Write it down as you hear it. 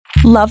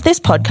Love this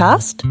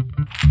podcast?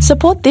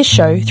 Support this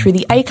show through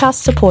the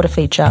Acast supporter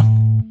feature.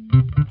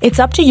 It's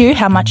up to you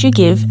how much you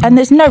give, and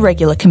there's no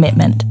regular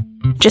commitment.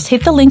 Just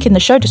hit the link in the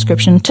show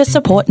description to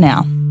support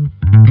now.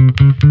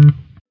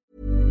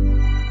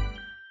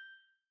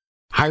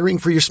 Hiring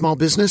for your small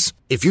business?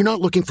 If you're not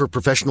looking for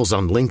professionals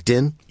on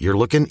LinkedIn, you're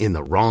looking in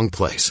the wrong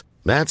place.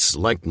 That's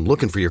like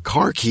looking for your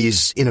car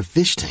keys in a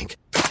fish tank.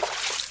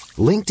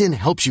 LinkedIn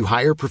helps you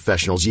hire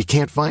professionals you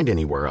can't find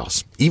anywhere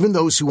else, even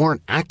those who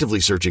aren't actively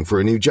searching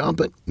for a new job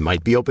but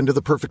might be open to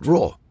the perfect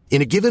role.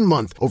 In a given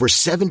month, over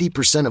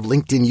 70% of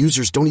LinkedIn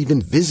users don't even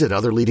visit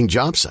other leading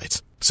job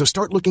sites. So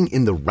start looking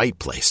in the right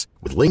place.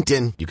 With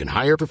LinkedIn, you can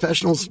hire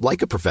professionals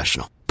like a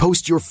professional.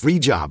 Post your free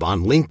job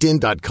on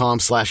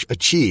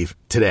linkedin.com/achieve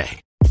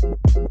today.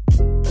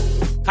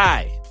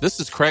 Hi,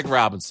 this is Craig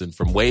Robinson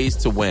from Ways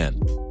to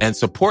Win, and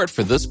support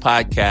for this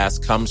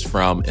podcast comes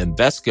from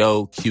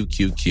Invesco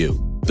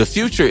QQQ. The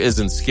future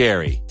isn't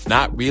scary.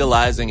 Not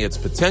realizing its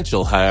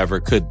potential, however,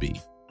 could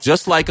be.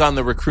 Just like on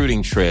the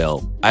recruiting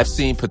trail, I've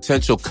seen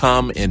potential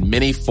come in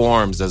many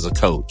forms as a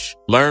coach.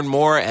 Learn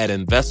more at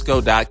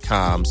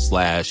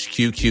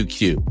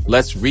Invesco.com/QQQ.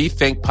 Let's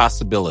rethink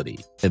possibility.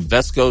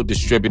 Invesco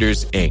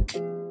Distributors,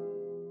 Inc.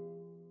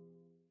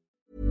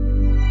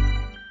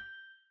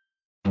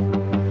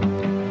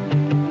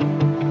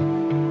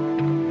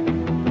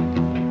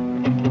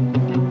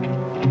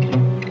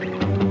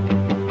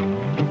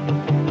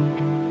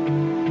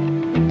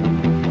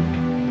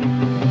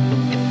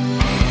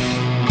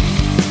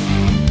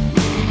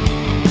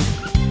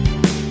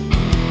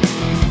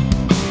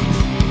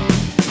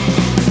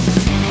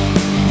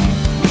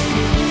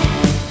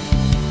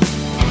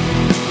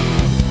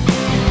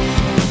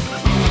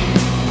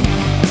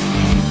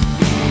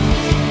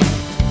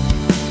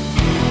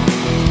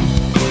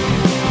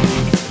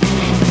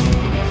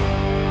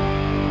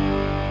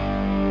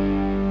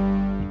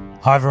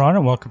 Hi everyone,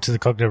 and welcome to the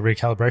Cognitive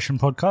Recalibration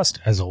Podcast.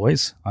 As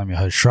always, I'm your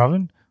host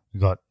Shravan.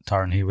 We've got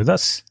Taran here with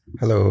us.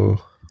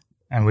 Hello.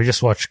 And we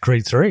just watched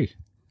Creed 3.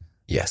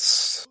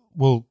 Yes.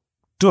 We'll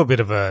do a bit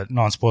of a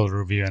non-spoiler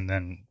review, and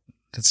then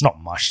it's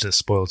not much to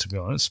spoil, to be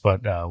honest,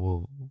 but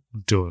we'll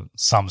do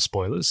some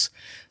spoilers.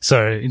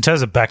 So in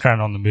terms of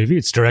background on the movie,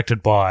 it's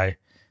directed by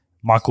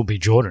Michael B.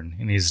 Jordan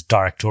in his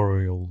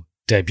directorial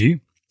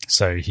debut.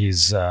 So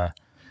he's so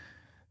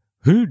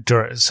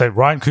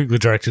Ryan Coogler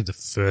directed the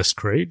first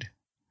Creed.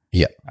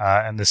 Yeah.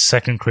 And the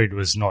second Creed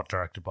was not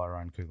directed by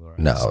Ryan Coogler. Right?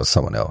 No, it was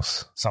someone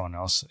else. Someone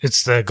else.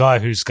 It's the guy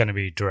who's going to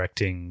be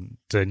directing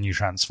the new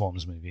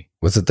Transformers movie.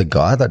 Was it the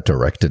guy that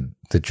directed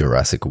the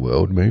Jurassic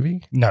World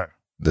movie? No.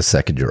 The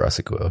second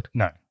Jurassic World?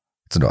 No.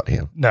 It's not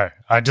him. No.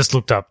 I just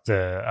looked up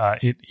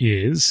it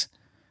is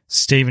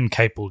Stephen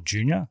Capel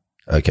Jr.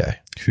 Okay.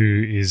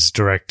 Who is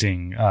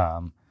directing,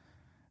 the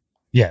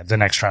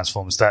next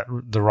Transformers,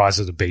 the Rise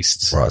of the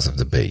Beasts. Rise of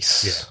the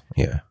Beasts.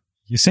 Yeah.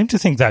 You seem to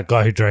think that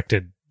guy who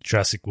directed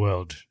Jurassic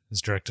World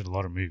has directed a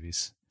lot of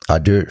movies. I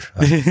do.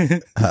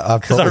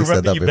 I've probably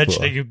said that before.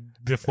 Mentioning him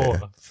before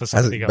for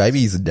something else. Maybe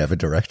he's never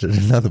directed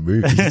another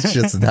movie. It's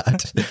just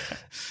that.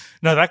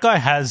 No, that guy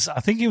has. I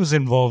think he was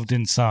involved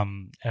in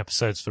some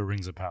episodes for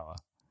Rings of Power,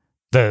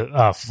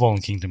 the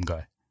Fallen Kingdom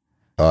guy.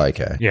 Oh,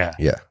 okay. Yeah.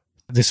 Yeah.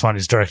 This one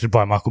is directed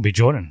by Michael B.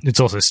 Jordan.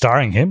 It's also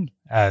starring him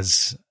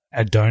as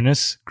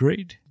Adonis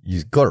Creed.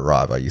 You got it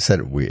right, but you said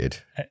it weird.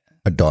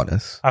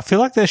 Adonis. I feel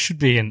like there should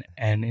be an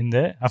N in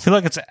there. I feel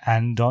like it's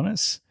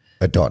Andonis.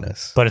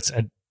 Adonis. But it's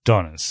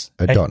Adonis.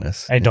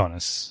 Adonis.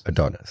 Adonis.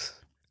 Adonis.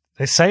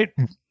 They say it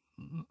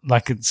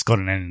like it's got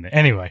an N in there.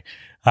 Anyway,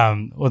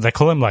 or they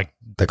call him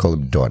They call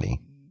him Donnie.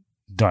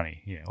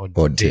 Donnie, yeah.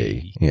 Or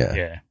D. Yeah.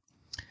 Yeah.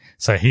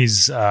 So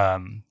he's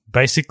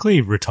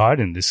basically retired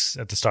at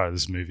the start of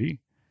this movie.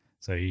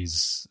 So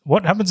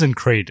what happens in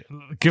Creed?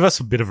 Give us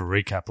a bit of a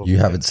recap of You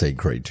haven't seen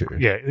Creed 2.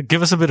 Yeah,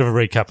 give us a bit of a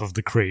recap of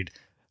the Creed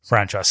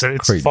franchise. So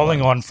it's Creed following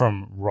 1. on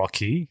from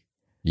Rocky.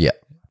 Yeah.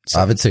 So,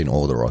 I haven't seen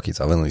all the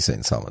Rockies. I've only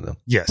seen some of them.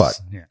 Yes. But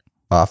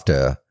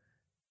after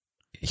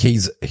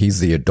he's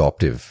the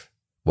adoptive,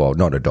 well,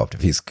 not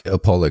adoptive, he's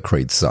Apollo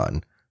Creed's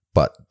son,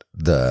 but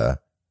the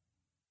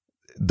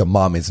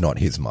mum is not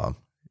his mum.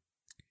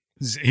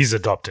 He's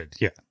adopted,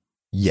 yeah.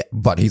 Yeah,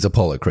 but he's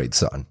Apollo Creed's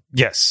son.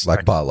 Yes.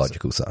 Like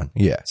biological son.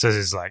 Yeah. So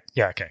he's like,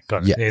 okay,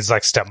 got it. Yeah. He's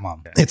like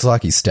stepmom. It's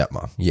like his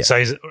stepmom. Yeah. So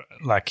he's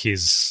like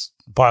his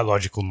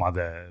biological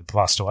mother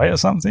passed away or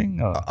something?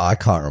 Or? I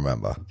can't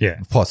remember.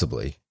 Yeah.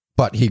 Possibly.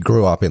 But he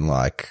grew up in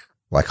like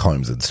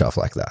homes and stuff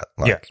like that.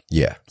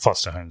 Yeah.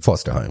 Foster homes.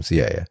 Foster homes.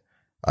 Yeah.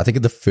 I think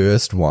in the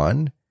first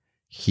one,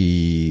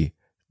 the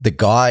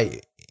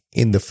guy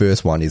in the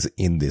first one is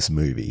in this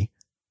movie.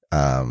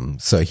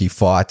 So he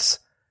fights,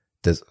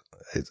 I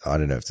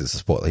don't know if this is a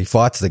spoiler. He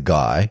fights the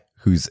guy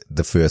who's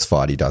the first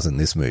fight he does in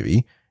this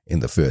movie, in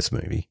the first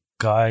movie.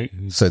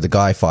 So the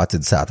guy fights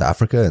in South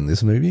Africa in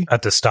this movie?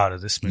 At the start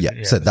of this movie.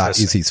 Yeah. So that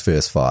is his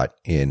first fight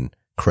in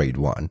Creed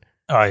 1.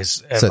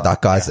 So that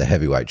guy's the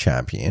heavyweight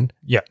champion.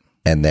 Yeah.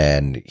 And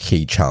then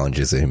he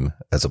challenges him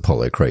as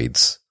Apollo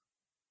Creed's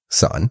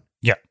son.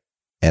 Yeah.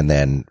 And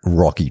then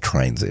Rocky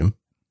trains him.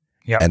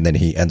 Yeah. And then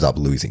he ends up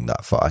losing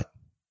that fight.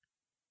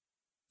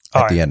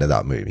 at the end of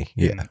that movie.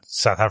 Yeah. In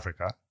South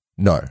Africa.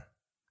 No.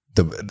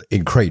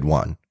 In Creed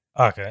 1.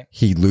 Okay.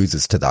 He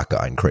loses to that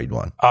guy in Creed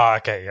 1. Oh,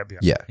 okay.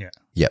 Yep.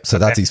 Yep. So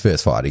that's his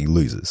first fight. He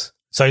loses.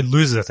 So he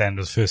loses at the end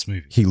of the first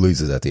movie. He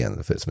loses at the end of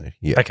the first movie.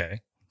 Yeah.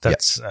 Okay.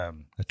 That's a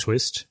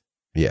twist.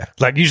 Yeah.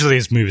 Like usually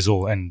his movies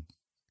all end.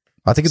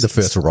 I think in the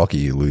first Rocky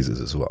he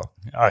loses as well.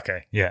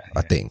 Okay. Yeah.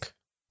 I think.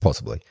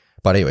 Possibly.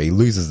 But anyway, he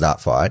loses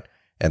that fight.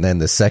 And then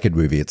the second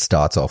movie, it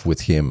starts off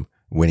with him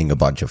winning a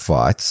bunch of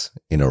fights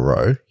in a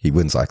row. He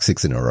wins like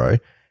 6 in a row.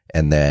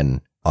 And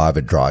then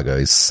Ivan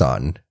Drago's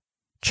son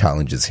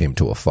challenges him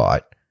to a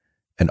fight.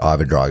 And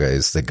Ivan Drago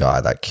is the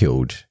guy that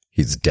killed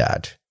his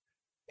dad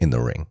in the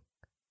ring.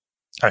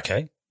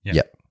 Okay. Yeah.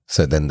 Yep.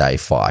 So then they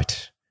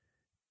fight.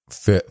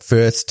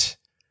 First,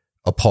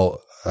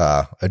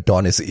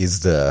 Adonis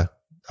is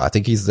I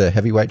think he's the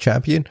heavyweight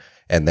champion.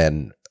 And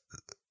then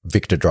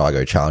Victor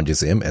Drago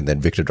challenges him. And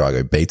then Victor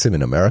Drago beats him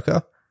in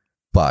America.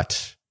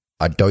 But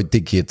I don't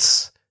think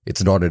it's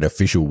not an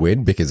official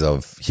win because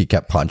he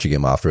kept punching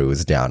him after he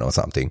was down or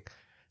something.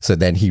 So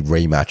then he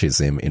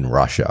rematches him in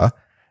Russia.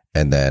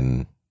 And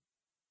then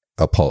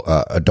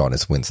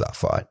Adonis wins that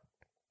fight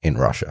in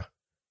Russia.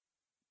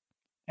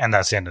 And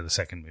that's the end of the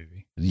second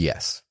movie.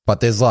 Yes.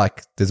 But there's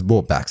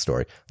more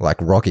backstory. Like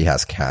Rocky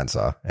has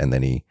cancer and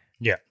then he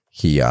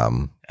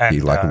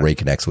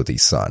reconnects with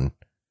his son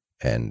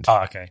and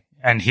okay.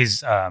 And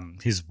his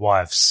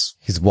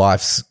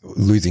wife's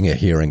losing her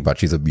hearing, but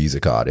she's a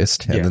music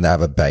artist. And then they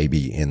have a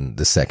baby in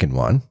the second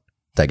one.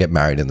 They get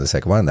married in the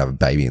second one and they have a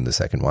baby in the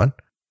second one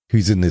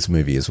who's in this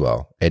movie as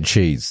well. And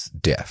she's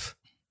deaf.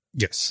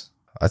 Yes.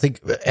 I think,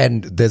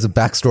 and there's a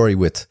backstory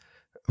with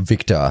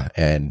Victor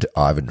and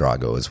Ivan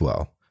Drago as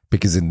well,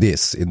 because in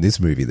this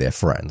movie they're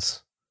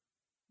friends.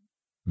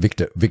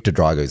 Victor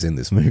Drago's in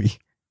this movie.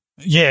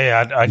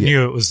 Yeah, I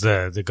knew it was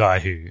the guy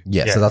who.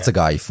 Yeah, so that's the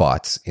guy he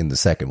fights in the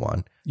second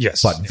one.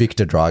 Yes, but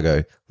Victor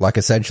Drago, like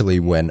essentially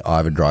when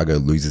Ivan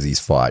Drago loses his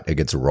fight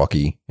against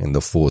Rocky in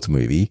the fourth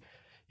movie,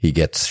 he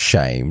gets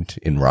shamed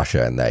in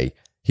Russia, and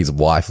his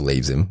wife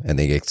leaves him, and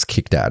then he gets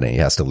kicked out, and he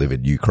has to live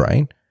in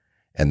Ukraine.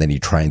 And then he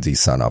trains his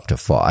son up to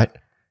fight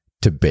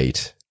to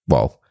beat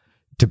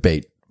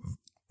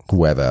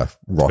whoever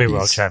Rocky's. Be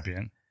world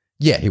champion.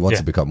 Yeah, he wants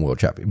to become world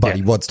champion, but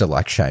he wants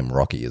to shame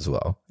Rocky as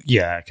well.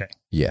 Yeah, okay.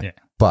 Yeah.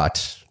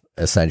 But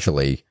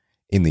essentially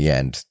in the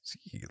end,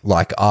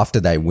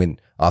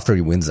 after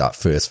he wins that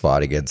first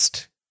fight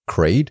against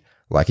Creed,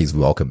 he's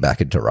welcomed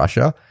back into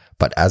Russia.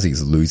 But as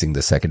he's losing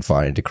the second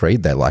fight into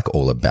Creed, they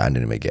all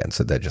abandon him again.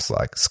 So they're just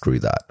screw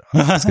that.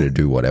 I'm just going to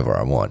do whatever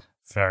I want.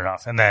 Fair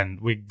enough. And then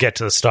we get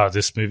to the start of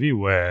this movie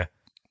where,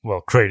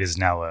 Creed is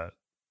now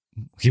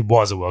he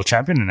was a world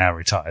champion and now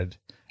retired.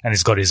 And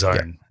he's got his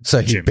own. Yeah.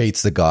 So he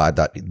beats the guy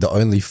the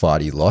only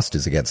fight he lost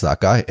is against that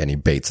guy, and he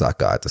beats that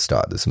guy at the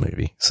start of this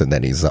movie. So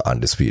then he's the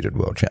undisputed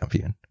world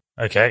champion.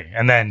 Okay.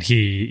 And then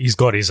he's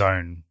got his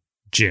own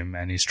gym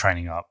and he's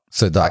training up.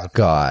 So that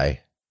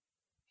guy,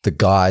 the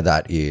guy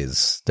that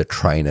is the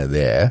trainer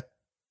there,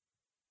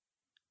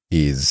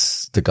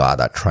 is the guy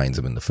that trains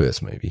him in the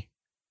first movie.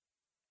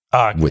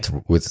 Okay.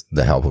 With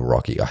the help of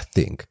Rocky, I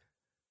think.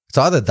 It's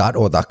either that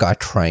or that guy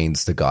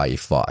trains the guy he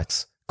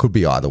fights. Could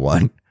be either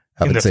one.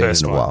 Haven't seen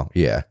it in a while.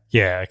 Yeah.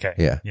 Yeah,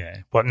 okay. Yeah.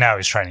 But now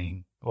he's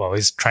training. Well,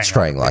 he's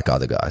training like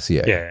other guys.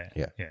 Yeah.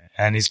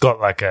 And he's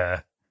got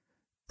a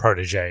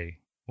protege.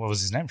 What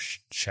was his name?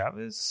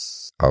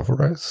 Chavez?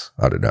 Alvarez?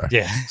 I don't know.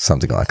 Yeah.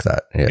 Something like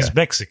that. Yeah. He's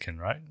Mexican,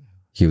 right?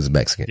 He was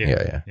Mexican.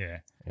 Yeah.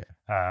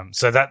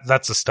 So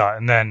that's the start.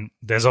 And then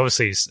there's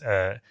obviously,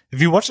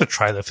 if you watch the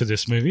trailer for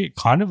this movie, it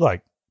kind of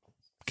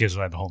gives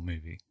away the whole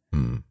movie.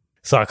 Mm.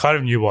 So I kind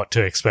of knew what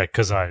to expect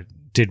because I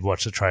did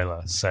watch the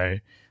trailer. So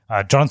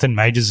Jonathan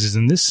Majors is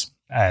in this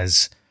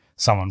as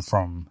someone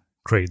from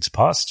Creed's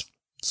past.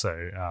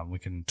 So we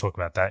can talk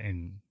about that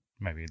in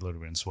maybe a little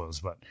bit in spoilers.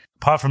 But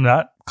apart from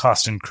that,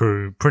 cast and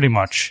crew pretty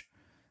much,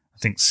 I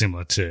think,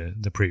 similar to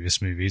the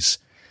previous movies.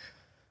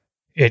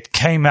 It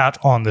came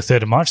out on the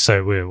 3rd of March,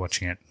 so we're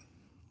watching it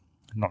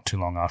not too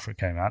long after it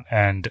came out.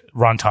 And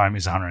runtime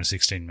is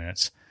 116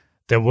 minutes.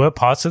 There were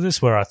parts of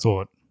this where I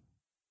thought,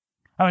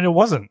 it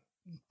wasn't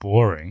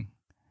boring,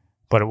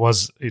 but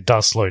it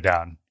does slow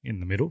down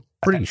in the middle.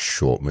 Pretty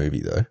short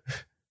movie, though.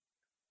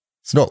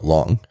 It's not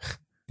long.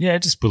 Yeah,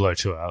 just below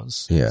 2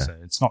 hours. Yeah. So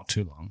it's not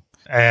too long.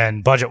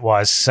 And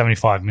budget-wise,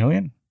 $75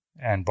 million.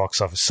 And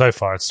box office, so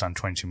far, it's done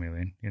 $22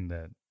 million in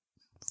the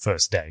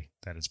first day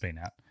that it's been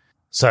out.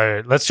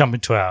 So let's jump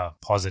into our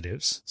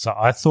positives.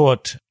 I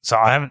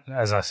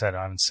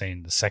haven't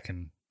seen the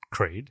second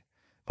Creed.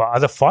 But are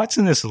the fights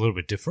in this a little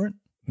bit different?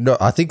 No,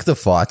 I think the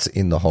fights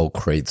in the whole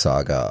Creed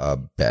saga are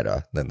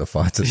better than the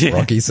fights in the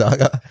Rocky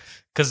saga.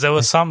 Because there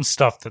was some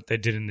stuff that they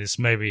did in this,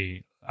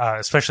 maybe,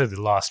 especially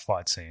the last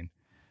fight scene,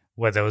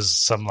 where there was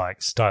some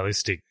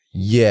stylistic.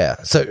 Yeah.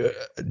 So,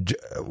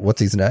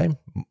 what's his name?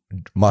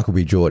 Michael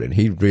B. Jordan.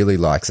 He really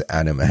likes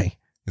anime.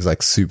 He's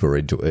super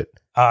into it.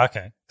 Ah,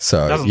 okay.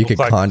 So you can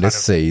kind of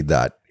see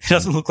that. He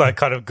doesn't look like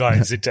kind of guy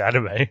who's into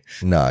anime.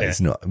 No,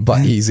 he's not.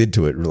 But he's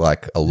into it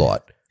a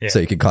lot. Yeah. So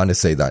you can kind of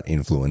see that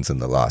influence in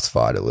the last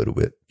fight a little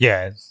bit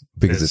Yeah.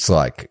 because there's- it's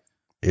like,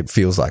 it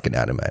feels like an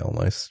anime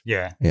almost.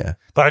 Yeah. Yeah.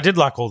 But I did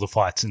like all the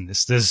fights in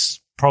this.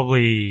 It's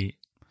really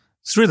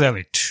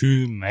only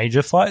 2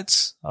 major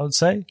fights, I would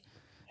say,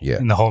 Yeah.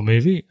 in the whole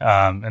movie.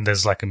 And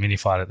there's like a mini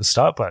fight at the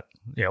start, but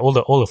yeah, all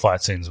the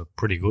fight scenes were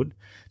pretty good.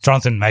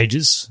 Jonathan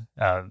Majors,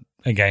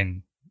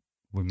 again,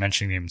 we're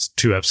mentioning him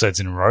 2 episodes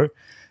in a row,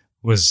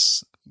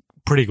 was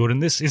pretty good in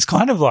this. It's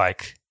kind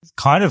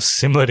of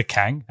similar to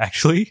Kang,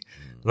 actually,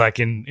 like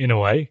in a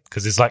way,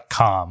 because it's like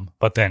calm,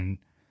 but then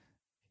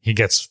he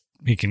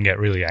can get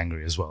really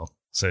angry as well.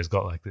 So he's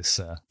got like this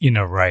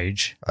inner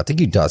rage. I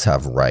think he does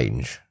have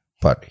range,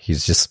 but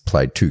he's just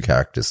played 2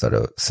 characters that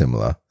are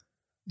similar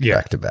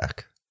back to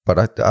back.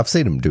 But I've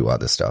seen him do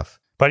other stuff.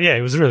 But yeah,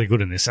 he was really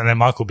good in this. And then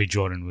Michael B.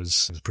 Jordan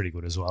was pretty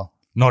good as well.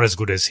 Not as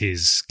good as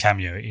his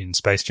cameo in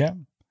Space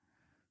Jam.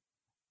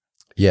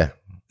 Yeah.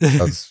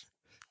 That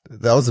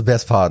was the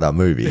best part of that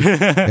movie.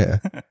 Yeah.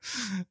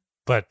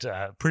 But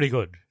pretty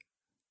good.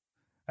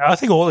 I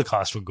think all the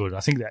cast were good. I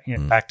think that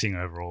acting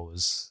overall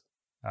was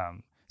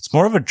it's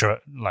more of a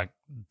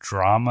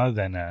drama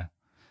than a.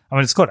 I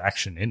mean, it's got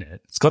action in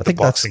it. It's got the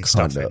boxing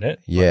stuff in it.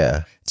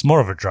 Yeah. It's more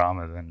of a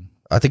drama than.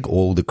 I think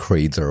all the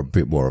Creeds are a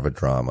bit more of a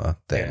drama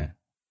than.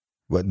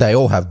 Well, they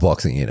all have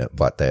boxing in it,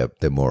 but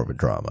they're more of a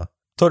drama.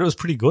 Thought it was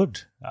pretty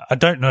good. I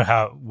don't know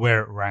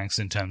where it ranks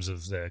in terms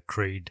of the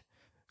Creed.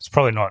 It's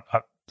probably not.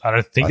 I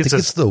don't think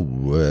it's the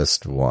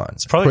worst one.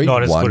 It's probably Creed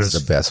not as 1 good is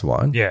as the best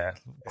one. Yeah,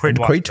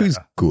 Creed 2 is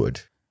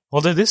good.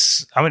 Although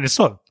this, I mean, it's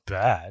not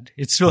bad.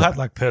 It still had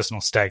like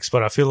personal stakes,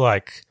 but I feel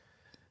like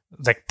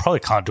they probably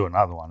can't do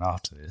another one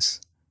after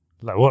this.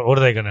 Like, what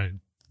are they going to?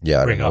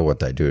 Yeah, I don't know what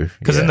they do.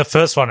 Because in the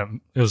first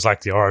one, it was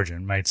like the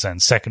origin made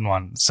sense. Second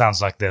one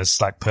sounds like there's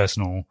like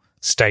personal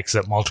stakes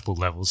at multiple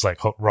levels, like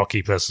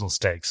Rocky personal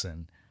stakes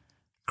and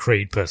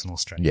Creed personal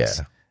stakes. Yeah.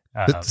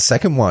 The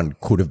second one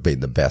could have been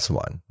the best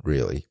one,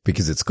 really,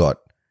 because it's got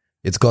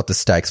the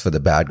stakes for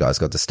the bad guys,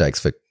 got the stakes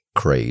for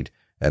Creed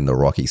and the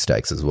Rocky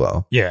stakes as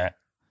well. Yeah.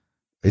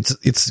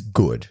 It's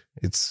good.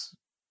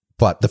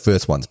 But the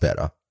first one's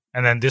better.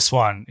 And then this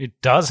one, it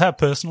does have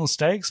personal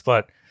stakes,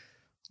 but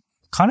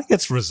kind of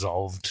gets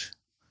resolved.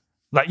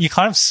 Like you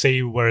kind of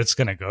see where it's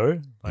going to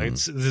go. Like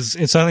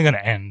it's only going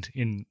to end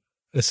in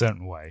a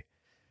certain way,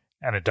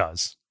 and it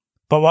does.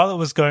 But while it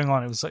was going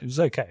on, it was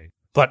okay.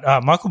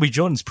 But Michael B.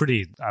 Jordan's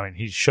pretty. I mean,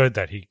 he showed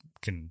that he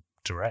can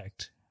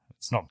direct.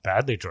 It's not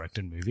badly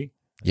directed movie.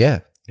 Yeah,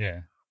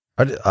 yeah.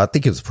 I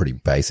think it was pretty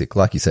basic.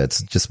 Like you said,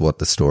 it's just what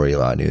the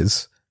storyline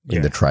is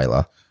in the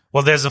trailer.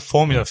 Well, there's a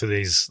formula for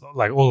these.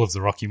 Like all of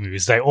the Rocky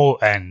movies, they all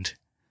end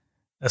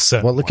a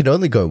certain. Well, it can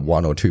only go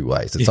one or two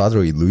ways. It's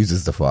either he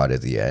loses the fight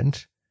at the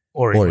end,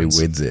 or he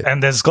wins it.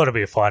 And there's got to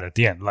be a fight at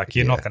the end. Like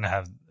you're not going to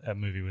have a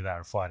movie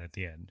without a fight at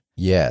the end.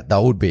 Yeah,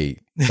 that would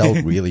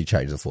really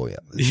change the formula.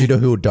 Do you know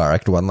who would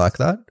direct one like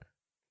that?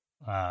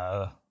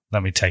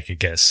 Let me take a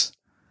guess.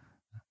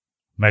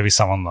 Maybe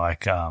someone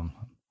like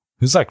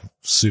who's like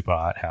super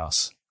art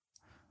house.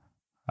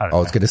 I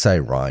was going to say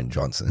Rian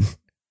Johnson.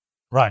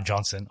 Rian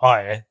Johnson. Oh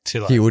yeah,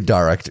 he would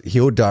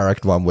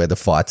direct one where the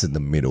fight's in the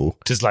middle.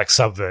 Just like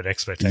subvert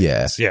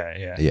expectations.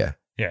 Yeah.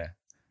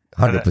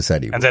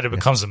 100%. And then it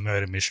becomes a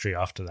murder mystery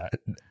after that.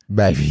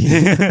 Maybe.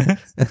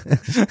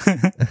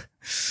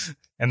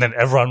 And then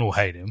everyone will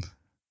hate him.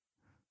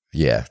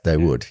 Yeah, they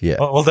would. Yeah.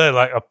 Although,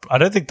 like, I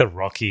don't think the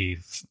Rocky,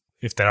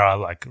 if there are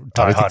like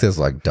I don't think there's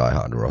like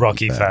diehard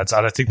Rocky fans,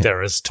 I don't think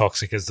they're as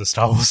toxic as the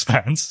Star Wars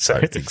fans. So, I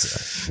don't think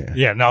so.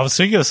 Yeah. No, I was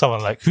thinking of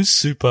someone like who's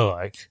super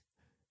like,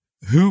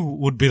 who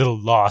would be the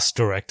last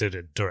director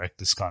to direct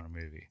this kind of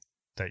movie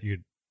that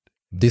you'd.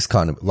 This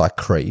kind of like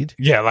Creed?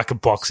 Yeah, like a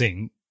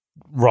boxing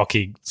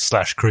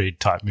Rocky/Creed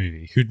type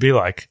movie. Who'd be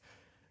like,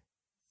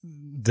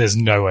 there's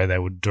no way they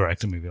would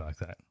direct a movie like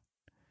that.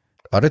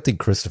 I don't think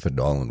Christopher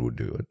Nolan would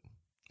do it.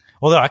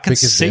 Although I can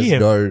see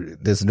him.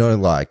 There's no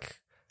like,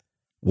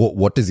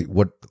 what does it,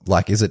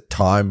 like, is it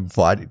time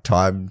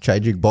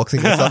changing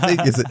boxing or something?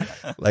 Is it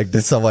like,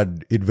 does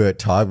someone invert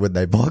time when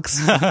they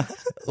box?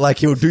 Like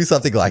he'll do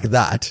something like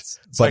that,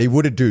 but he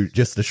wouldn't do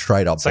just a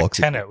straight up boxing. Like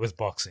Tenet with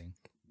boxing.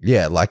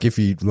 Yeah, like if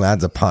he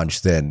lands a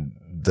punch, then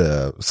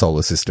the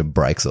solar system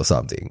breaks or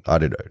something. I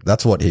don't know.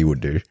 That's what he would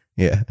do.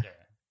 Yeah.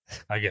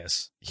 I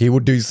guess. He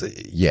would do,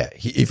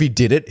 if he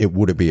did it, it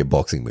wouldn't be a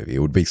boxing movie. It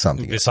would be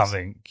something else.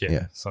 Something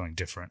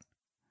different.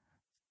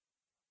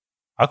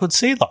 I could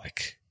see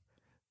like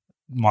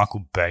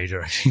Michael Bay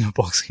directing a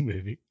boxing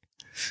movie.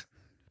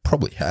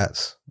 Probably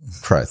has.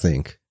 Try to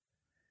think.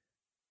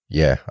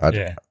 Yeah.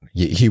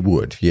 He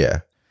would.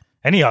 Yeah.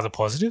 Any other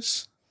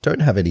positives?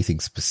 Don't have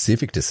anything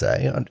specific to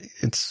say.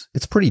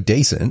 It's pretty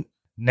decent.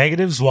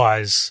 Negatives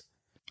wise,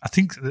 I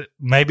think that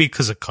maybe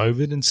because of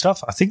COVID and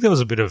stuff, I think there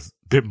was a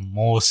bit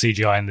more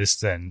CGI in this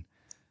than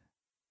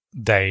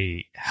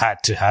they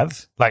had to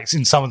have. Like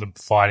in some of the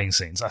fighting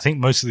scenes, I think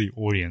most of the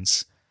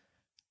audience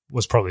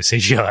was probably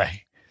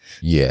CGI.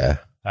 Yeah.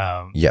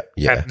 Yeah.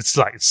 And it's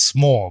like it's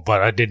small,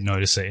 but I did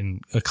notice it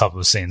in a couple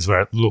of scenes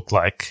where it looked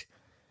like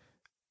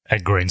a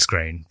green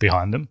screen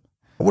behind them.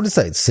 I wouldn't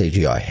say it's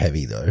CGI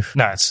heavy though.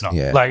 No, it's not.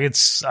 Yeah. Like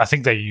I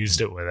think they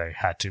used it where they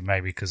had to,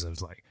 maybe because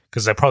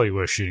they probably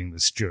were shooting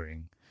this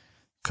during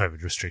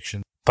COVID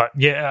restrictions. But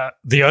yeah,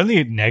 the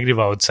only negative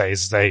I would say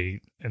is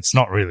it's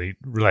not really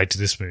related to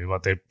this movie,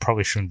 but they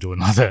probably shouldn't do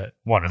another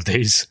one of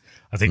these.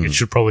 I think it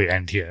should probably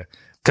end here.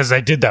 Because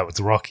they did that with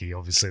Rocky,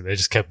 obviously. They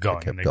just kept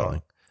going. Kept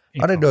going.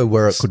 I don't know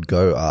where it could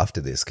go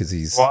after this because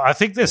he's... Well, I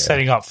think they're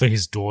setting up for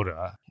his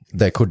daughter.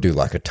 They could do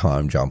like a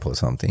time jump or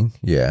something.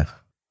 Yeah.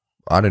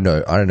 I don't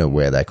know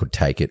where they could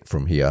take it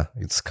from here.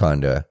 It's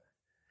kind of...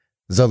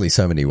 There's only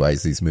so many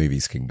ways these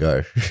movies can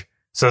go.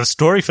 So the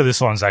story for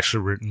this one is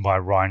actually written by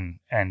Ryan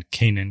and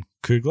Keenan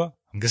Coogler.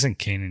 I'm guessing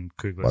Keenan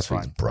Coogler's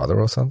His brother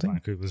or something?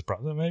 Ryan Coogler's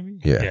brother, maybe?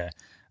 Yeah.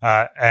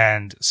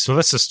 And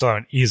Sylvester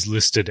Stallone is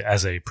listed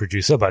as a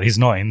producer, but he's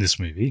not in this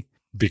movie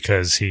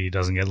because he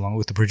doesn't get along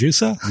with the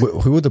producer.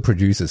 Who are the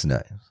producers'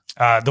 names?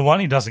 The one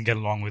he doesn't get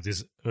along with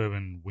is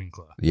Irwin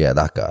Winkler. Yeah,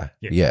 that guy.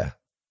 Yeah.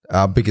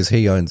 Because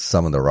he owns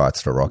some of the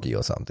rights to Rocky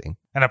or something.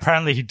 And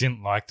apparently he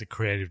didn't like the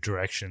creative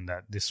direction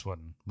that this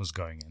one was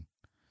going in.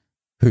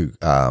 Who?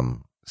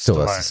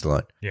 Sylvester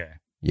Stallone. Yeah.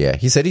 Yeah,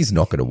 he said he's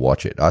not going to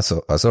watch it. I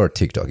saw a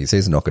TikTok. He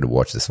says he's not going to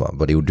watch this one,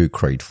 but he'll do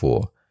Creed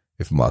 4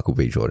 if Michael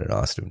B. Jordan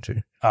asked him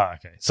to. Oh,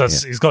 okay. So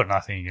he's got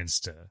nothing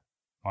against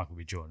Michael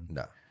B. Jordan.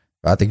 No.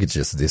 I think it's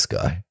just this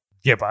guy.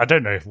 Yeah, but I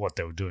don't know what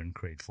they would do in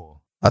Creed 4.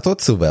 I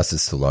thought Sylvester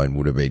Stallone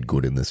would have been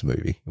good in this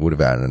movie. It would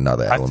have added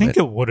another element. I think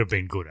it would have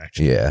been good,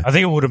 actually. Yeah. I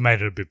think it would have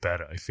made it a bit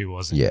better if he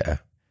wasn't. Yeah.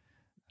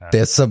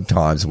 There's some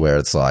times where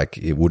it's like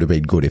it would have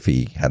been good if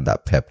he had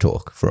that pep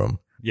talk from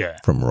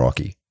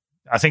Rocky.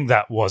 I think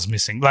that was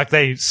missing. Like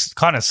they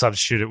kind of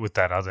substitute it with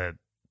that other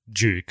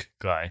Duke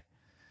guy.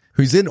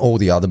 Who's in all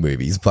the other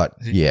movies, but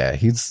yeah,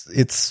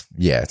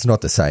 it's not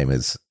the same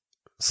as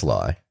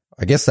Sly.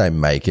 I guess they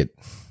make it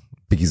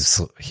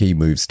because he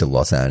moves to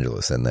Los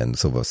Angeles and then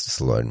Sylvester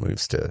Stallone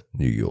moves to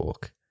New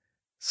York.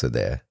 So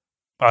there.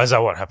 Oh, is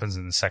that what happens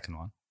in the second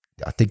one?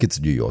 I think it's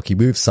New York. He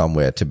moves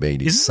somewhere to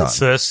meet his son. Isn't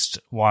the first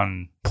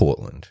one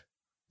Portland?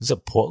 Is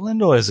it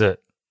Portland or is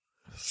it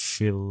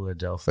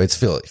Philadelphia? It's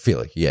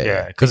Philly.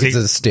 Yeah. Because he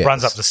stairs.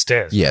 runs up the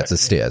stairs. Yeah, right? it's the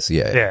stairs.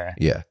 Yeah.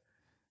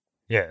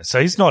 Yeah.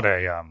 So he's not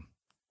a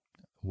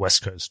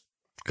West Coast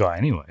guy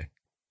anyway.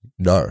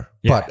 No,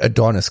 Yeah. but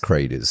Adonis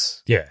Creed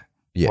is. Yeah.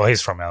 Yeah. Well,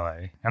 he's from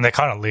LA, and they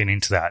kind of lean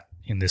into that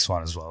in this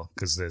one as well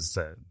because there's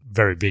the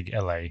very big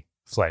LA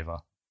flavor.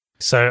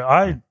 So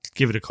I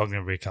give it a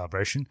cognitive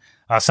recalibration.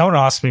 Someone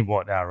asked me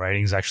what our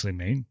ratings actually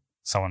mean.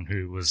 Someone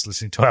who was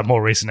listening to our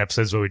more recent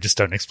episodes where we just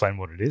don't explain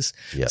what it is.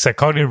 Yep. So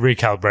cognitive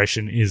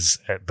recalibration is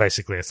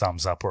basically a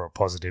thumbs up or a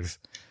positive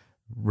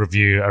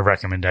review, a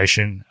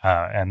recommendation,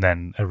 and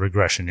then a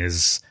regression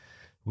is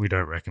we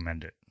don't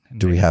recommend it.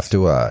 Do we have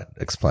to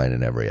explain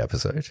in every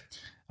episode?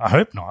 I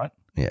hope not.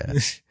 Yeah.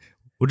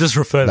 We'll just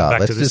refer them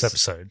back to this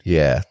episode.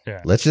 Yeah.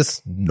 Yeah. Let's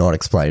just not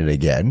explain it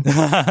again.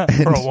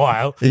 For a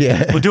while.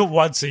 Yeah. We'll do it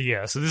once a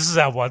year. So this is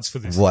our once for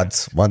this year.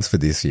 Once for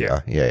this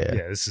year. Yeah.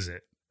 Yeah, this is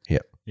it.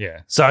 Yep.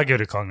 Yeah. So I give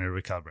it a cognitive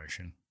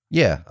recalibration.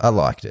 Yeah, I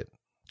liked it.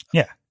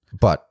 Yeah.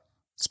 But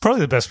it's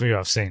probably the best movie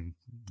I've seen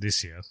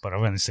this year, but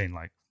I've only seen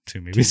like 2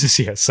 movies this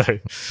year. So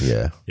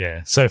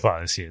yeah, so far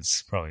this year,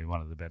 it's probably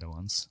one of the better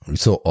ones. We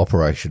saw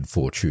Operation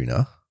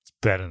Fortuna. It's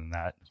better than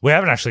that. We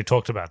haven't actually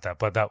talked about that,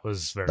 but that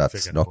was very That's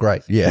forgettable. not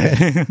great.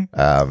 Yeah.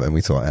 And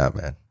we saw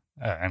Ant-Man.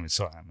 And we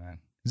saw Ant-Man.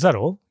 Is that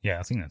all? Yeah,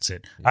 I think that's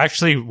it. I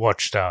actually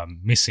watched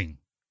Missing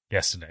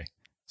yesterday.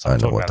 So I I'll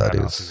know talk what about that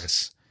is. after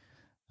this.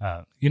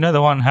 You know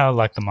the one how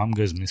like the mum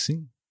goes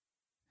missing?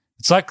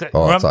 It's like that.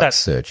 Oh, remember it's like that?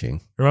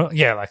 searching.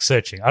 Yeah, like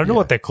searching. I don't know Yeah.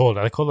 what they're called.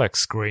 Are they called like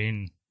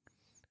screen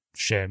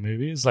share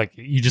movies? Like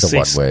you just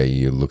The see one where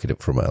you look at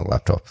it from a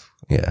laptop.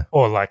 Yeah.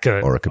 or like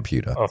Or a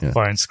computer. a Yeah.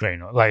 phone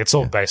screen. Like it's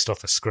all based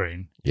off a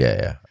screen.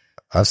 Yeah.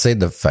 I've seen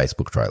the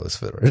Facebook trailers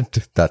for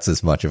it. That's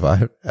as much as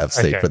I have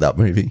seen Okay. for that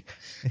movie.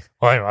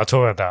 Well, anyway, I'll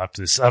talk about that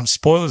after this.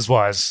 Spoilers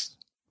wise,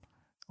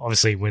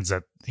 obviously he wins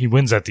at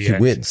the He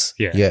end. wins.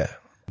 Yeah.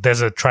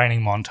 There's a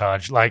training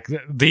montage. Like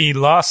the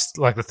last,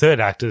 like the third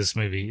act of this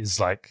movie is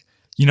like,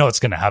 you know what's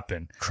going to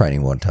happen.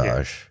 Training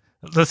montage.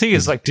 The thing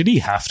is, like, did he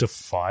have to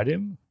fight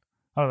him?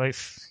 I'm like,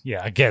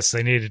 yeah, I guess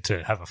they needed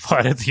to have a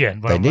fight at the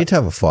end. But They I'm need like, to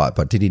have a fight,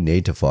 but did he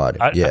need to fight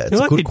him? I Yeah, feel it's a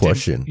like good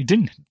question. He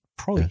didn't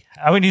probably.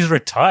 I mean, he's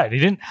retired. He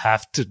didn't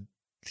have to.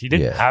 He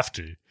didn't Yeah. have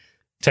to,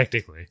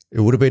 technically. It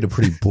would have been a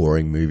pretty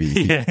boring movie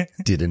if Yeah.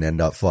 he didn't end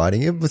up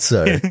fighting him. But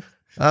so,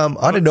 I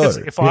don't know. Because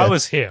if I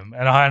was him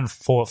and I hadn't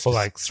fought for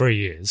like 3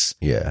 years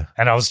Yeah.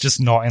 and I was just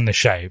not in the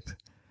shape,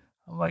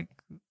 I'm like,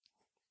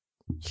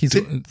 He's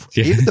in,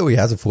 Yeah. even though he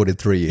hasn't fought in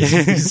 3 years,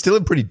 he's still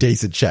in pretty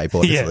decent shape,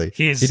 honestly. Yeah,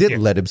 he is, didn't yeah.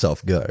 let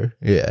himself go.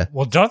 Yeah.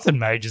 well, Jonathan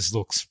Majors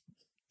looks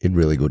In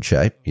really good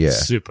shape. Yeah.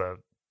 super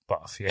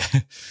buff. Yeah,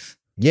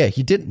 Yeah,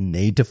 he didn't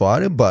need to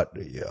fight him, but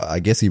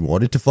I guess he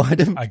wanted to fight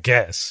him. I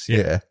guess. Yeah.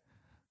 Yeah.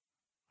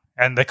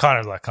 And they kind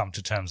of like come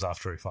to terms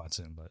after he fights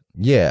him, but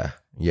Yeah.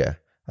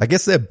 I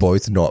guess they're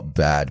both not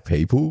bad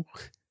people.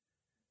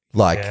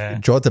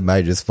 Like, Jonathan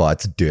Majors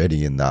fights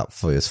dirty in that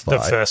first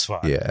fight. The first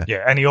fight. Yeah.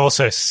 Yeah. And he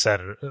also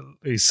set it up.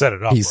 He set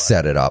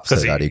it up so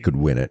that he could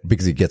win it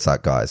because he gets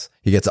Victor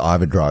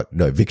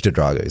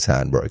Drago's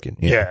hand broken.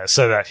 Yeah.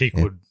 So that he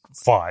could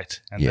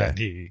fight and then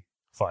he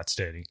fights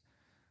dirty.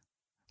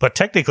 But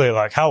technically,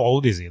 like, how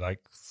old is he? Like,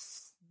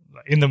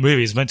 in the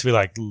movie, he's meant to be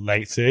like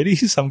late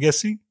 30s, I'm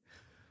guessing.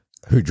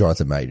 Who,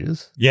 Jonathan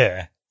Majors?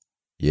 Yeah.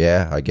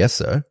 Yeah, I guess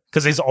so.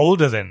 Because he's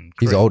older than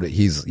Creed. He's older.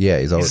 He's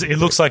older. It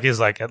looks like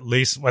he's like at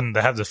least when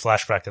they have the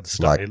flashback at the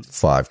start. Like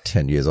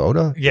 5-10 years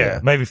older?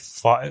 Yeah, maybe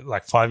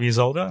 5 years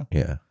older.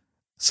 Yeah.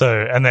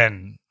 So, and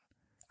then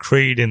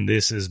Creed in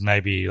this is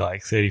maybe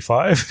like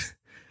 35.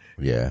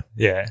 Yeah.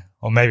 Yeah.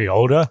 Or maybe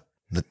older.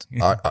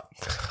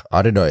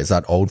 I don't know. Is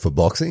that old for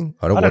boxing?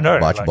 I don't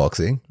watch much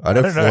boxing. I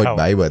know Floyd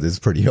Mayweather's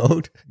pretty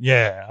old.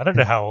 Yeah. I don't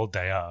know how old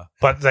they are.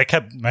 But they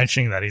kept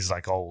mentioning that he's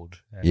like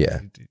old.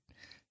 And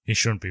he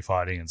shouldn't be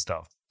fighting and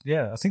stuff.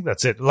 Yeah, I think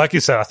that's it. Like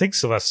you said, I think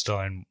Sylvester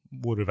Stallone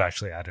would have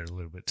actually added a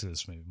little bit to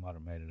this movie. Might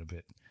have made it a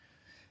bit,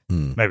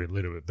 maybe a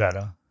little bit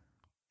better.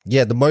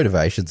 Yeah, the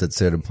motivations at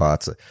certain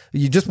parts.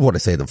 You just want to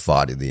see them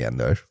fight in the end,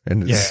 though.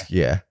 And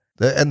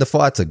and the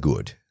fights are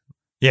good.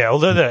 Yeah,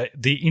 although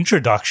the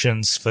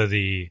introductions for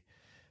the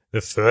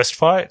first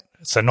fight,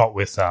 so not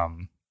with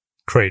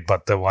Creed,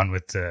 but the one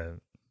with the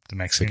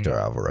Mexican Victor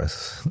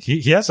Alvarez.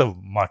 He has a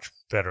much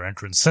better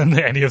entrance than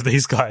any of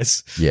these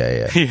guys.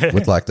 Yeah.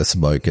 With like the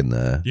smoke and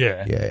the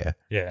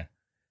Yeah.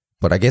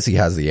 But I guess he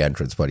has the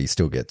entrance, but he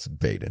still gets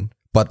beaten.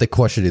 But the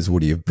question is,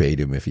 would he have beat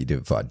him if he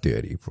didn't fight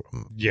dirty?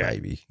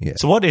 Maybe. Yeah.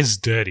 So what is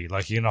dirty?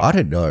 Like, I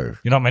don't know.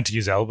 You're not meant to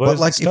use elbows. But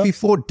like, if he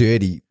fought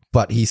dirty,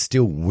 but he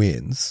still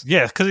wins.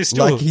 Yeah, because he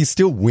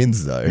still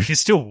wins though. He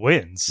still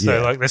wins.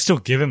 So like, they still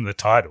give him the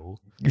title.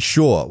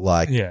 Sure.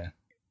 Like,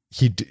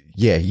 he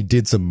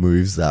did some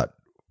moves that,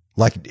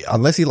 like,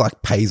 unless he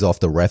like pays off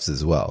the refs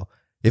as well.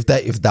 If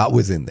that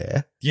was in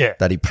there,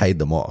 that he paid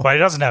them off. But he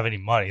doesn't have any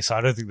money, so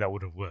I don't think that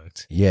would have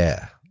worked.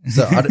 Yeah.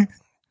 So I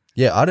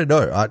don't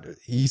know.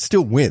 He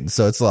still wins,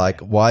 so it's like,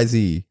 why is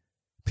he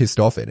pissed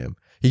off at him?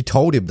 He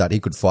told him that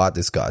he could fight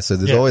this guy, so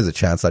there's always a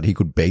chance that he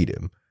could beat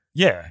him.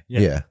 Yeah.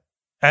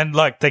 And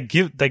like they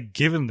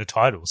give him the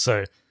title,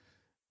 so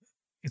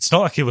it's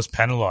not like he was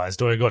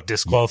penalized or he got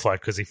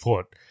disqualified because he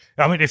fought.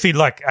 I mean, if he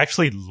like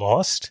actually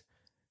lost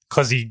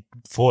because he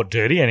fought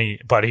dirty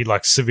but he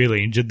like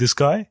severely injured this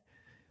guy,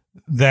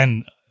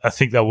 then I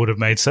think that would have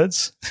made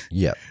sense.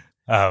 Yeah.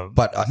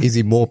 But is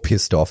he more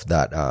pissed off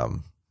that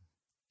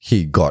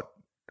he got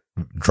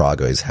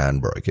Drago's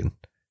hand broken?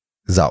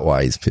 Is that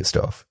why he's pissed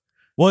off?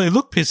 Well, he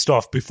looked pissed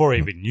off before he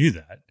even knew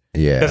that.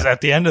 Yeah. Because at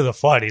the end of the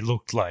fight, he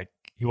looked like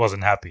he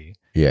wasn't happy.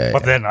 Yeah.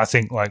 But then I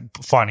think like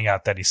finding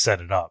out that he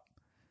set it up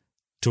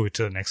to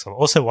the next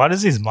level. Also, why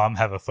does his mum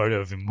have a photo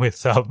of him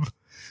with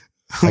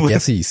I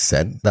guess he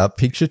sent that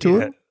picture to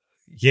him?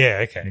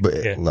 Yeah, okay.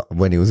 But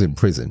when he was in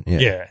prison.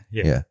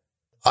 Yeah.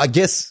 I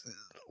guess,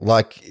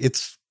 like,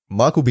 it's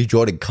Michael B.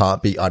 Jordan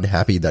can't be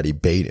unhappy that he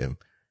beat him.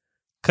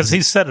 Because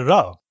he set it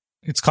up.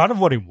 It's kind of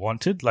what he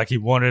wanted. Like, he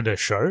wanted a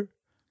show.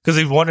 Because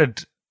he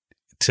wanted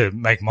to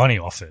make money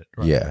off it.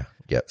 Right?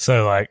 Yeah.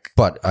 So, like...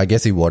 But I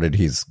guess he wanted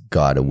his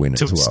guy to win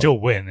as well. To still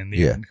win in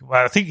the end.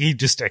 Well, I think he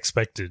just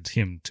expected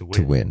him to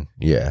win.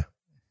 Yeah.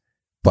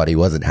 But he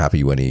wasn't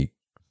happy when he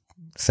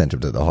sent him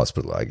to the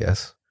hospital, I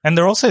guess. And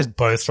they're also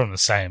both from the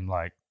same,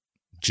 like,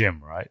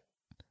 gym, right?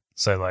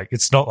 So, like,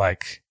 it's not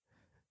like...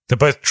 They're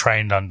both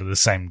trained under the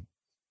same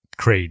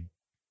creed.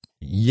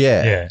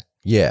 Yeah.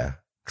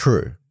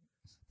 True.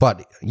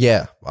 But,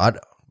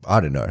 I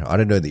don't know. I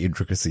don't know the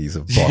intricacies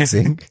of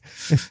boxing.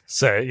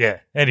 So,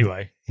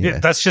 anyway. Yeah.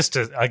 That's just,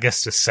 I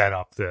guess, to set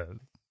up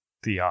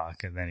the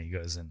arc, and then he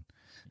goes and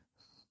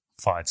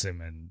fights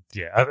him. And,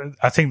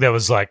 I think there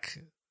was,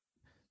 like...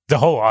 The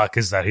whole arc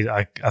is that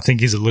I think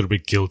he's a little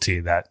bit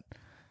guilty that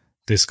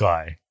this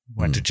guy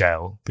went to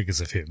jail because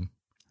of him.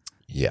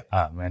 Yeah.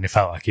 And it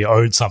felt like he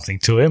owed something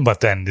to him, but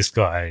then this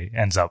guy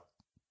ends up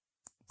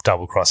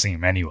double-crossing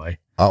him anyway.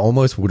 I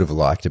almost would have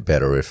liked it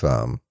better if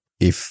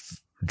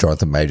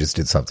Jonathan Majors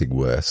did something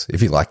worse, if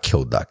he, like,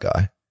 killed that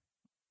guy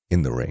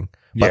in the ring.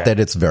 But then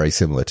it's very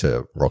similar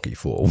to Rocky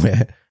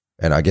IV,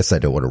 and I guess they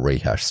don't want to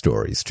rehash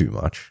stories too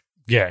much.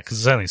 Yeah,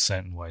 because there's only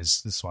certain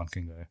ways this one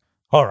can go.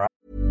 All right.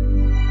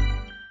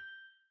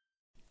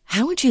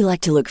 How would you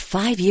like to look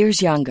 5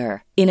 years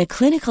younger? In a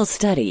clinical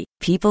study,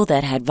 people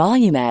that had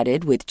volume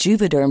added with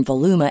Juvederm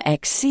Voluma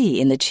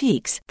XC in the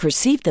cheeks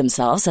perceived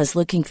themselves as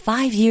looking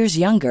 5 years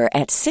younger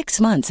at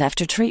 6 months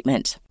after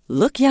treatment.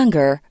 Look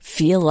younger,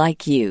 feel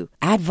like you.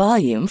 Add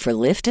volume for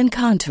lift and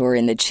contour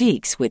in the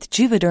cheeks with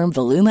Juvederm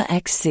Voluma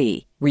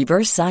XC.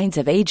 Reverse signs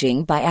of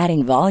aging by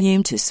adding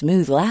volume to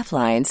smooth laugh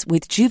lines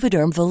with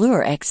Juvederm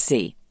Volure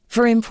XC.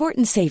 For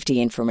important safety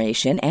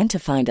information and to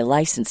find a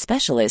licensed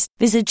specialist,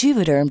 visit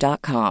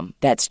Juvederm.com.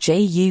 That's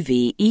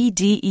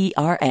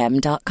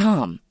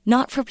JUVEDERM.com.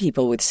 Not for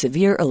people with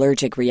severe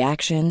allergic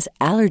reactions,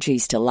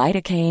 allergies to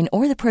lidocaine,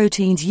 or the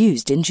proteins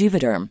used in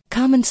Juvederm.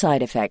 Common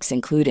side effects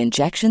include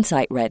injection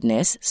site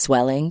redness,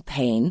 swelling,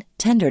 pain,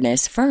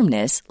 tenderness,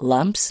 firmness,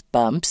 lumps,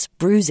 bumps,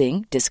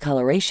 bruising,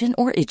 discoloration,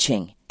 or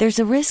itching. There's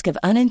a risk of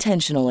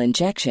unintentional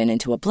injection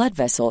into a blood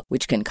vessel,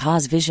 which can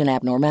cause vision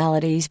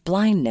abnormalities,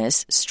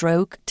 blindness,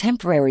 stroke,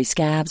 temporary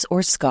scabs,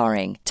 or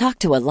scarring. Talk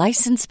to a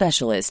licensed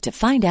specialist to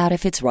find out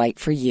if it's right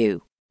for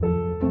you.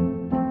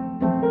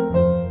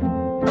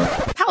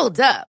 Hold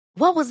up.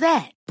 What was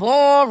that?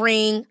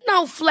 Boring.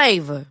 No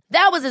flavor.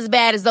 That was as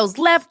bad as those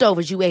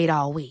leftovers you ate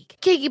all week.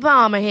 Keke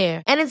Palmer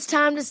here, and it's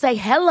time to say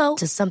hello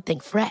to something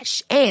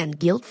fresh and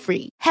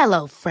guilt-free.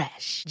 Hello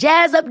Fresh.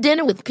 Jazz up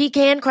dinner with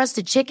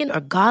pecan-crusted chicken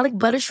or garlic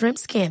butter shrimp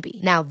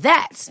scampi. Now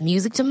that's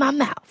music to my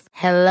mouth.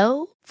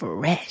 Hello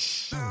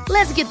Fresh.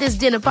 Let's get this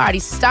dinner party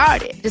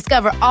started.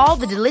 Discover all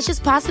the delicious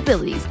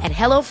possibilities at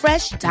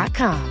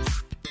HelloFresh.com.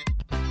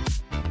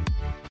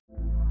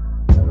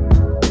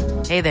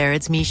 Hey there,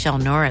 it's Michelle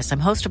Norris. I'm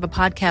host of a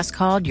podcast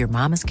called Your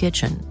Mama's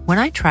Kitchen. When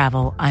I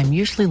travel, I'm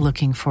usually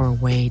looking for a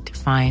way to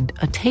find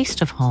a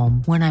taste of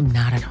home when I'm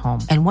not at home.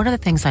 And one of the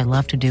things I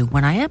love to do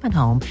when I am at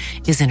home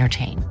is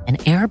entertain. And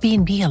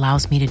Airbnb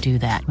allows me to do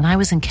that. When I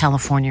was in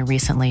California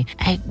recently,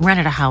 I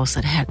rented a house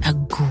that had a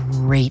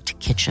great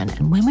kitchen.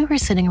 And when we were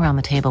sitting around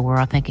the table, we're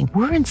all thinking,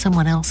 we're in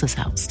someone else's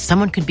house.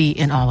 Someone could be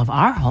in all of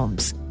our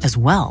homes as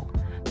well.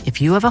 If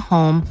you have a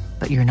home,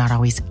 but you're not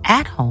always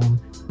at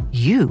home,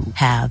 you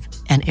have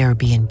an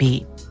Airbnb.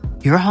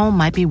 Your home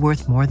might be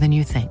worth more than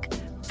you think.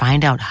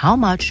 Find out how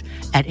much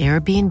at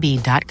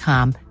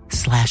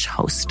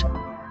airbnb.com/host.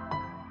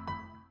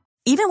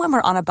 Even when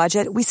we're on a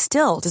budget, we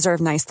still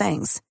deserve nice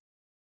things.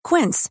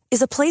 Quince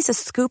is a place to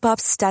scoop up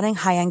stunning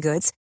high-end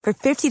goods for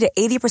 50 to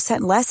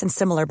 80% less than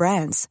similar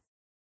brands.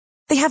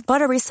 They have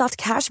buttery soft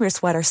cashmere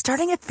sweaters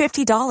starting at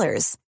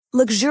 $50,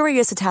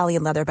 luxurious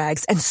Italian leather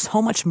bags, and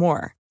so much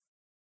more.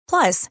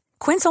 Plus,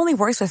 Quince only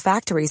works with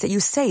factories that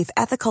use safe,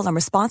 ethical, and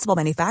responsible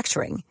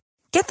manufacturing.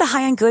 Get the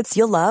high-end goods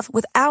you'll love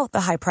without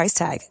the high price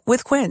tag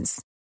with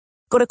Quince.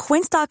 Go to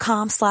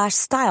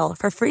quince.com/style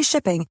for free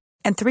shipping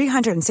and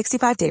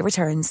 365-day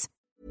returns.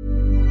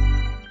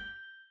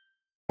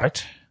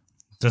 Right.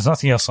 There's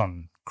nothing else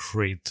on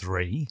Creed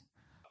 3.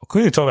 I'll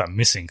quickly talk about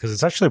Missing, because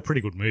it's actually a pretty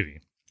good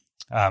movie.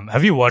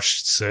 Have you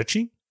watched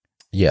Searching?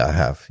 Yeah, I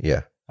have.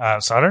 Yeah.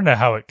 So I don't know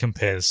how it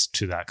compares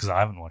to that, because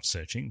I haven't watched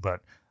Searching,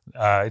 but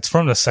it's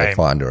from the same. They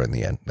find her in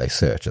the end. They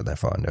search and they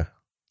find her.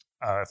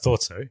 I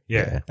thought so.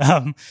 Yeah.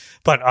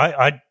 But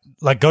I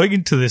like going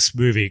into this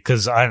movie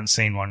because I hadn't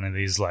seen one of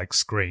these like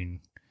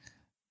screen.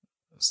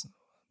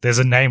 There's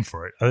a name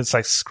for it. It's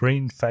like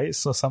Screen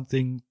Face or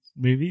something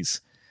movies.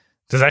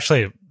 There's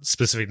actually a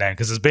specific name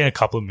because there's been a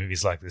couple of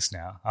movies like this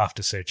now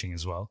after Searching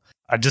as well.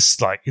 I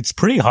just like, it's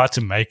pretty hard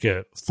to make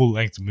a full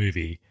length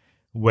movie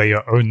where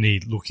you're only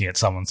looking at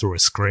someone through a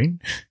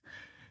screen.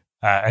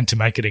 And to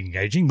make it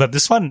engaging. But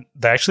this one,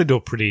 they actually do a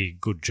pretty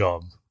good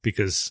job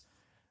because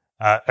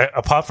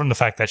apart from the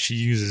fact that she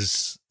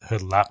uses her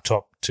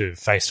laptop to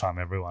FaceTime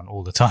everyone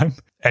all the time,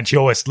 and she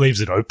always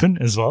leaves it open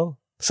as well.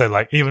 So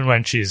like even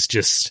when she's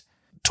just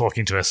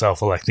talking to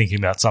herself or like thinking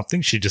about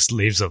something, she just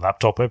leaves the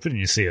laptop open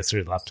and you see her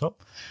through the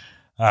laptop.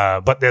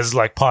 But there's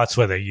like parts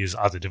where they use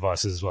other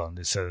devices as well.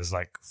 And so there's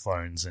like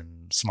phones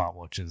and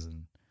smartwatches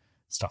and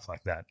stuff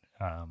like that.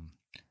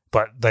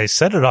 But they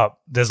set it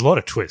up. There's a lot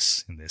of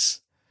twists in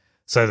this.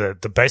 So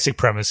the basic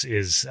premise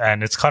is,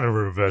 and it's kind of a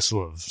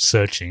reversal of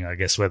Searching, I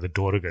guess, where the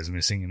daughter goes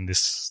missing and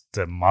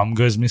the mum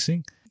goes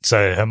missing.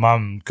 So her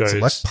mum goes. Is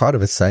it like part of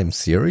the same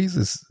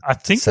series? I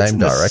think same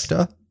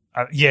director.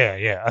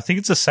 Yeah. I think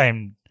it's the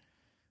same.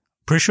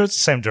 Pretty sure it's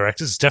the same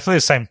directors. It's definitely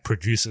the same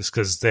producers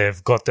because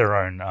they've got their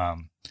own. I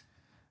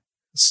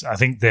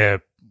think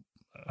their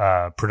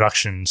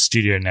production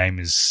studio name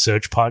is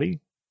Search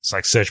Party. It's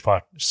like Search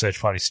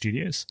Party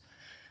Studios.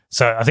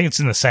 So I think it's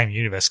in the same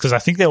universe because I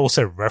think they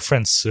also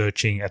reference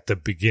Searching at the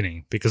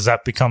beginning because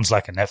that becomes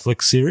like a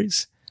Netflix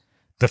series,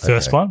 the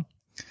first one.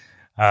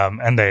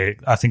 And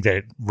I think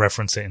they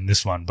reference it in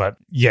this one, but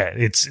yeah,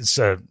 it's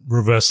a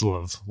reversal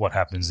of what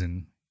happens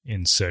in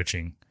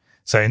Searching.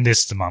 So in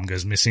this, the mom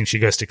goes missing. She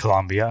goes to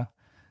Colombia,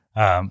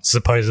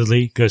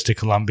 supposedly goes to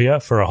Colombia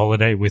for a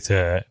holiday with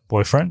her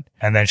boyfriend,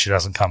 and then she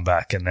doesn't come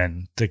back. And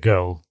then the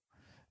girl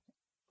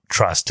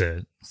tries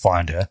to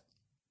find her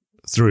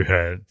through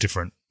her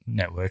different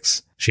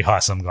networks. She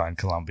hires some guy in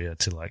Colombia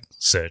to like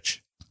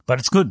search, but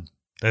it's good.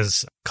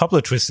 There's a couple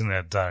of twists in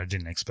there that I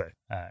didn't expect,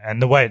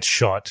 and the way it's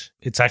shot,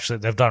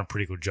 they've done a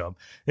pretty good job.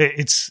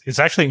 It's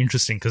actually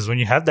interesting because when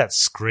you have that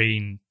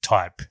screen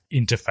type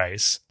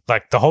interface,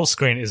 like the whole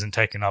screen isn't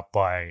taken up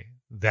by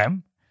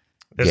them.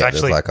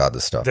 There's like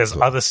other stuff. There's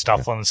other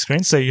stuff on the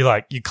screen, so you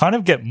kind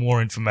of get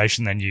more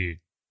information than you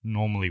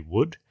normally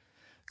would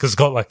because it's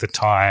got like the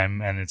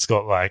time and it's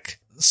got like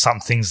some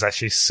things that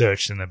she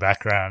searched in the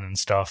background and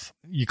stuff.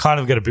 You kind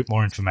of get a bit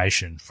more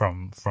information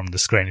from the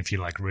screen if you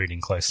like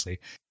reading closely.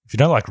 If you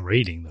don't like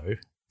reading though,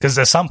 because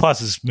there's some parts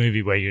of this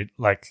movie where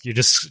she's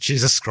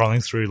just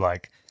scrolling through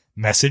like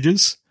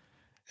messages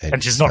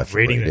and she's not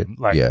reading them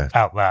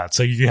out loud.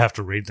 So you have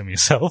to read them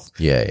yourself.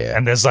 Yeah, yeah.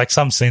 And there's like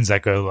some scenes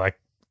that go like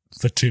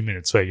for 2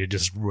 minutes where you're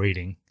just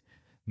reading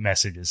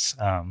messages.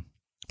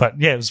 But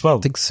yeah, as well.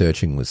 I think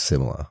Searching was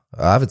similar.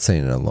 I haven't seen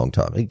it in a long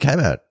time. It came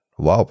out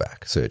a while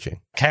back, Searching.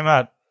 Came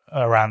out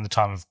around the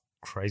time of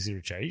Crazy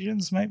Rich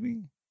Asians,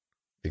 maybe?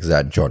 Is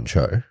that John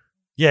Cho?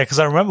 Yeah, because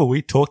I remember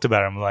we talked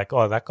about him like,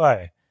 oh, that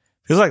guy,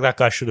 feels like that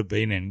guy should have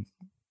been in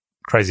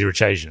Crazy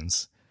Rich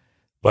Asians,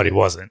 but he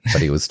wasn't.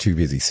 But he was too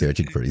busy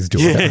searching for his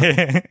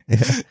daughter.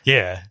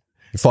 Yeah.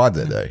 He finds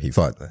her though. He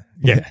finds her.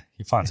 Yeah,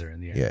 he finds her in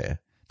the end. Yeah.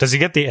 Does he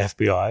get the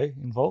FBI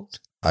involved?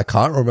 I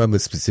can't remember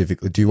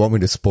specifically. Do you want me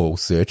to spoil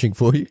Searching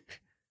for you?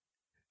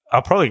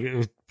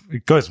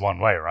 It goes one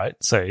way, right?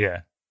 So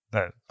yeah.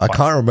 I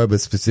can't remember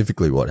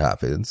specifically what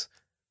happens,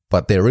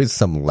 but there is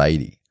some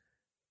lady.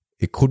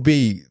 It could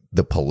be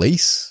the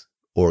police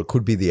or it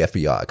could be the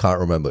FBI. I can't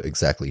remember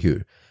exactly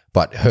who,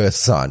 but her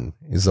son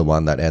is the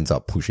one that ends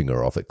up pushing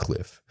her off a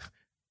cliff.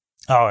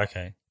 Oh,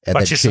 okay. And but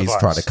then she's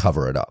trying to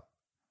cover it up.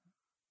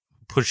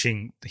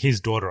 Pushing his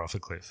daughter off a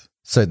cliff.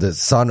 So the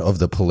son of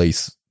the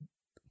police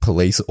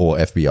or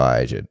FBI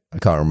agent, I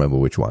can't remember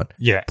which one,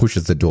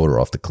 pushes the daughter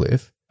off the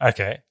cliff.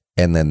 Okay.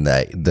 And then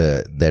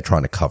they're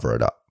trying to cover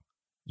it up.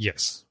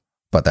 Yes.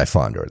 But they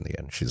find her in the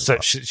end. She's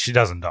alive. She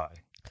doesn't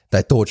die.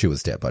 They thought she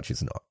was dead, but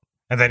she's not.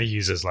 And then he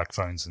uses like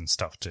phones and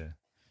stuff to.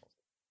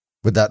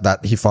 But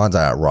that he finds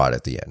out right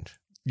at the end.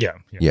 Yeah.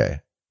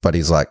 But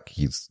he's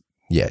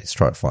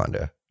trying to find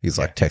her. He's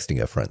like texting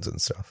her friends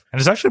and stuff. And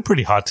it's actually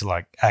pretty hard to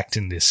like act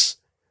in this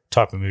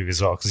type of movie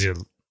as well because you're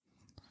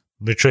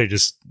literally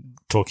just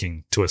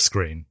talking to a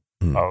screen,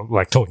 or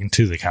like talking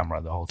to the camera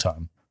the whole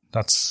time.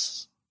 I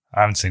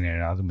haven't seen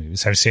any other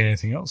movies. Have you seen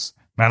anything else?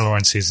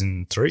 Mandalorian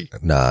season 3?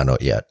 Nah,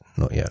 not yet.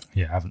 Yeah,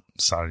 I haven't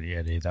started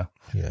yet either.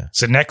 Yeah.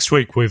 So next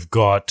week we've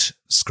got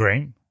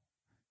Scream.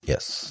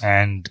 Yes.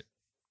 And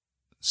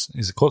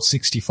is it called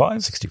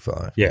 65?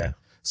 65. Yeah.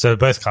 So they're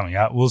both coming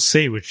out. We'll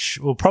see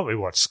we'll probably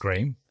watch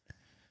Scream.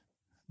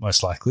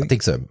 Most likely. I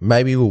think so.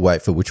 Maybe we'll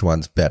wait for which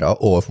one's better,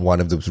 or if one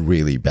of them's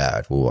really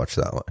bad, we'll watch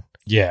that one.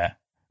 Yeah.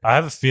 I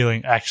have a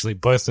feeling actually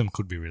both of them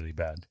could be really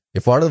bad.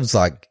 If one of them's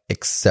like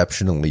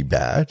exceptionally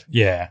bad,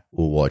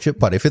 we'll watch it.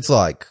 But if it's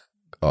like,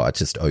 it's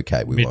just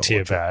okay, we won't watch it.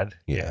 Mid-tier bad.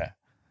 Yeah.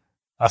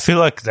 I feel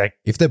like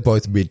if they're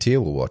both mid-tier,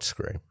 we'll watch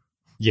Scream.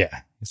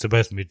 Yeah. If they're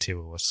both mid-tier,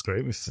 we'll watch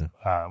Scream. If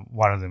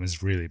one of them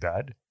is really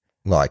bad.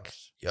 Like,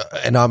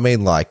 and I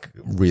mean like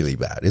really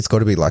bad. It's got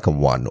to be like a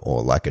 1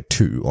 or like a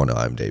 2 on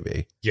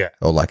IMDb. Yeah.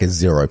 Or like a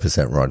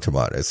 0% Rotten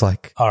Tomatoes. It's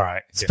like all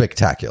right,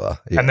 spectacular.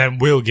 Yeah. And then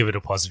we'll give it a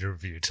positive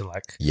review to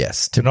like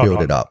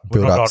build it up.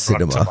 Build up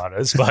cinema. Rotten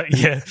Tomatoes, but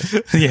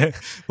yeah.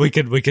 We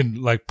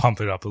can like pump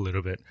it up a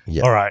little bit.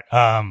 Yeah. All right.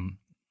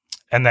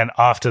 And then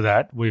after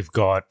that we've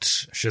got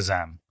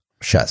Shazam.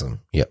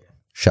 Yep.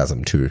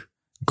 Shazam 2.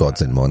 Gods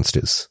and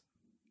Monsters.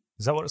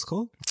 Is that what it's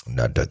called?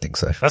 No, I don't think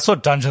so. That's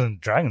what Dungeons and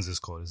Dragons is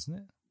called, isn't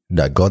it?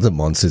 No, Gods and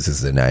Monsters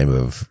is the name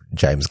of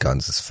James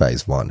Gunn's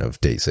Phase 1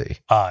 of DC.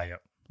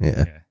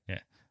 Yeah.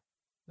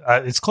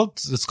 It's called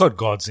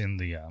Gods in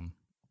the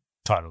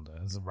title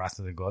though. Is it Wrath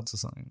of the Gods or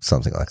something?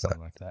 Something like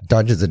that.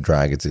 Dungeons and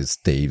Dragons is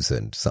Thieves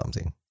and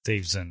something.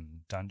 Thieves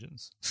and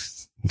Dungeons.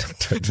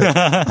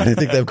 I don't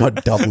think they've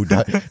got double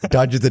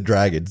Dungeons and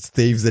Dragons,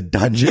 Thieves and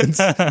Dungeons.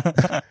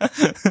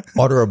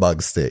 Honor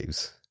Amongst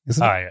Thieves,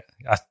 isn't it?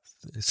 Yeah.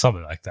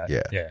 Something like that.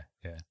 Yeah.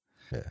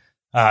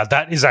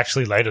 That is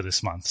actually later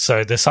this month.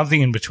 So there's something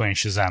in between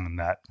Shazam and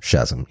that.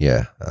 Shazam,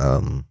 yeah.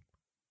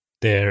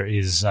 There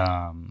is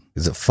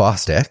it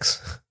Fast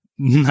X?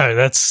 No,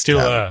 that's still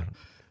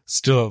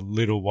a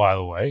little while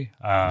away.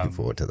 Looking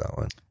forward to that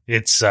one.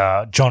 It's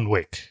John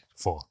Wick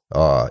 4.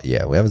 Oh,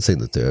 yeah. We haven't seen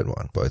the third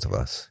one, both of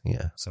us.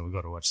 Yeah. So we've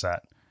got to watch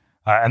that.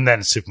 And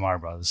then Super Mario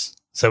Brothers.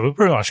 So we've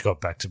pretty much got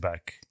back to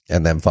back.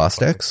 And then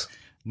Fast X?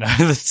 No,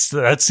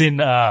 that's in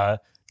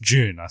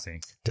June, I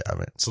think.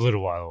 Damn it. It's a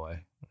little while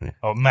away. Yeah.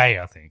 Or May,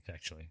 I think,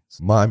 actually.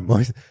 I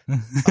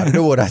don't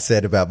know what I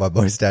said about my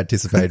most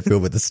anticipated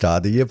film at the start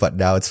of the year, but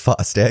now it's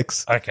Fast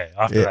X. Okay,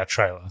 after that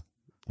trailer.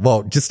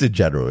 Well, just in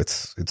general,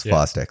 it's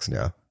Fast X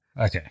now.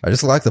 Okay. I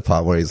just like the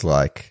part where he's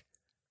like,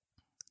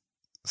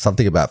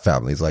 something about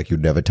family. He's like,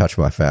 you'd never touch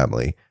my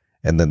family.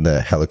 And then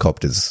the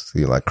helicopters,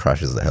 he like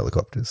crashes the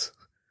helicopters.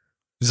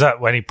 Is that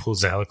when he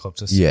pulls the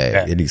helicopters?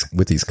 Yeah.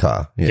 With his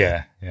car.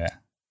 Yeah.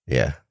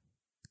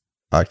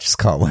 I just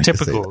can't wait to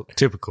see it.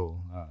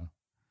 Typical.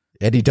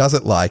 And he does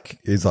it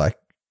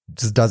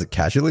just does it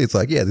casually. It's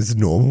like, yeah, this is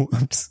normal.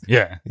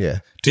 Yeah.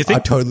 Do you think? I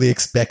totally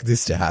expect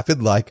this to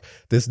happen. Like,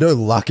 there's no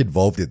luck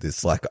involved in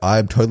this. Like,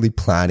 I'm totally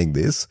planning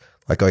this.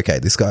 Like, okay,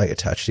 this guy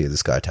attached here,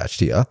 this guy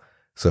attached here.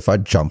 So if I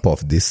jump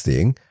off this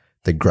thing,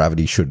 then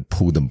gravity should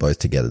pull them both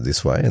together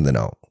this way, and then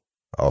I'll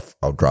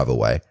drive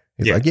away.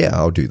 He's like, yeah,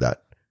 I'll do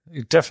that.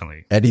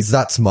 Definitely. And he's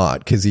that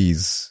smart because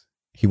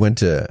he went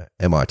to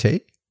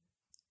MIT.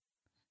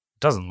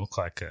 Doesn't look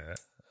like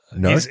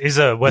No, he's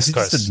a West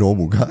Coast. Just a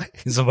normal guy.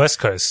 He's a West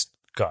Coast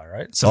guy,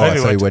 right? So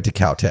So he went to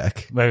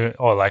Caltech. maybe,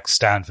 or like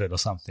Stanford or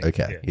something.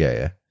 Okay.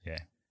 Yeah.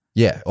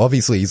 Yeah.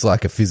 Obviously, he's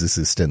like a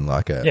physicist and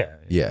like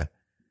yeah.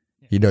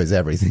 He knows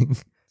everything.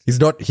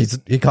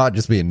 He can't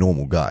just be a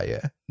normal guy.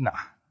 Yeah. Nah.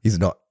 He's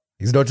not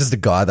just a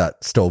guy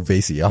that stole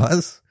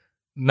VCRs.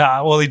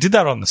 Nah. Well, he did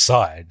that on the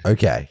side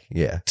Okay.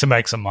 Yeah. to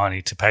make some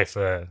money to pay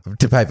for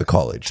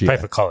College. pay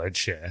for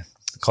college. Yeah.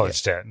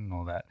 College debt and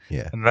all that.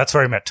 Yeah. And that's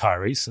where he met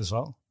Tyrese as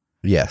well.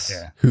 Yes.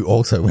 Yeah. Who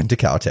also went to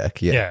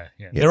Caltech. Yeah.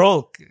 Yeah. They're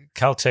all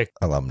Caltech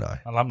Alumni.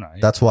 alumni.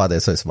 Yeah. That's why they're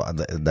so smart.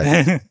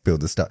 They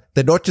build the stuff.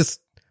 They're not just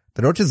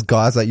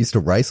guys that used to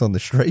race on the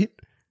street.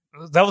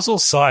 That was all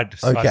side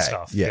Okay.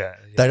 stuff. Yeah.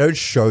 They don't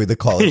show the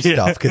college Yeah.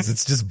 stuff because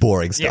it's just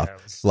boring stuff.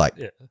 Yeah,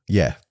 it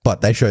was-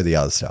 But they show the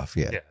other stuff.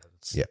 Yeah.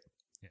 Yeah.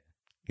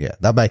 Yeah.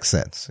 That makes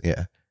sense.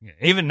 Yeah. Yeah.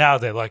 Even now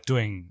they're like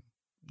doing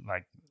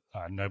like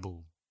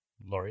Nobel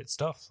laureate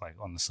stuff like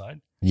on the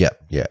side. Yeah.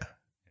 Yeah.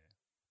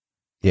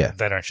 Yeah.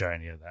 They don't show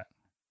any of that.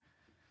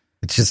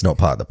 It's just not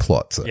part of the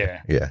plot. So,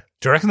 Yeah. Yeah.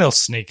 Do you reckon they'll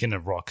sneak in a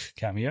Rock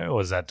cameo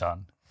or is that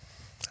done?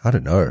 I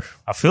don't know.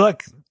 I feel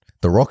like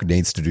The Rock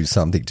needs to do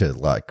something to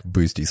like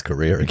boost his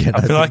career again. I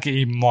feel think. like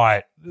he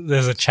might.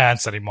 There's a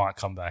chance that he might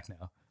come back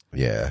now.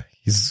 Yeah.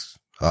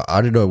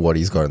 I don't know what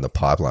he's got in the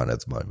pipeline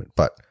at the moment,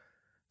 but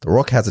The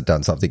Rock hasn't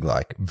done something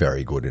like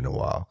very good in a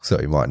while. So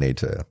he might need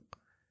to.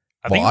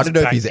 I don't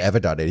know if he's ever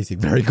done anything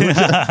very good,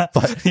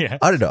 but Yeah.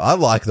 I don't know. I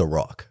like The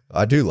Rock.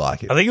 I do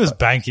like it. I think he was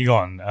banking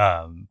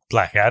on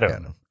Black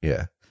Adam.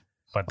 Yeah.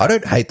 But I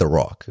don't hate The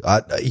Rock.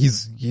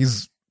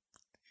 He's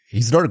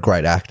not a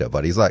great actor,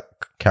 but he's like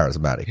he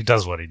charismatic.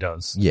 does what he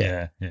does.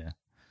 Yeah. Yeah.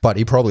 But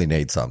he probably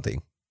needs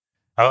something.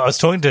 I was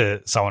talking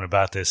to someone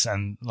about this,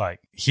 and like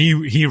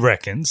he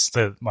reckons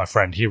that my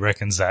friend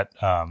reckons that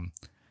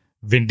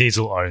Vin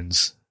Diesel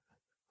owns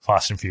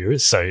Fast and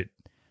Furious, so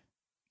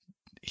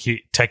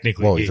he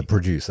technically Well, he's a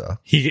producer.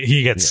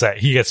 he gets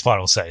he gets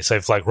final say. So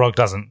if like Rock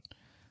doesn't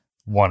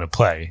want to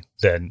play,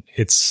 then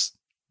it's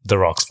The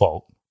Rock's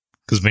fault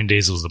because Vin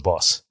Diesel's the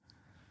boss.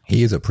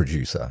 He is a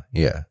producer.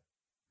 Yeah.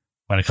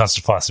 When it comes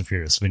to Fast and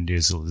Furious, Vin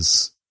Diesel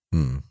is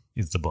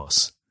the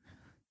boss.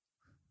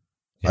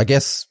 I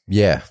guess,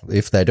 yeah,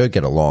 if they don't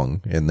get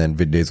along and then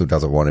Vin Diesel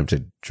doesn't want him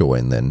to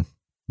join, then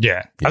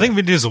Yeah. I think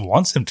Vin Diesel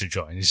wants him to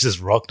join. It's just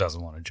Rock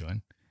doesn't want to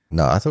join.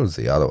 no, I thought it was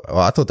the other way. Well,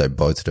 I thought they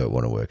both don't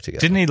want to work together.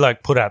 Didn't he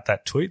like put out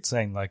that tweet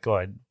saying like, "Oh,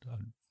 I'd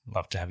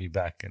love to have you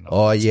back"? And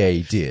Oh, yeah,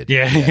 he did.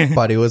 Yeah.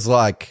 But it was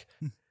like,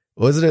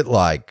 wasn't it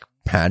like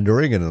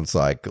pandering and it's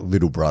like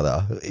little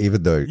brother,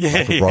 even though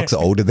like, Rock's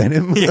older than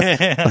him?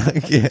 Yeah.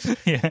 Like, yeah.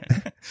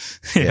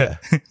 Yeah.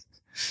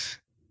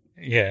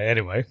 Yeah.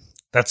 Anyway,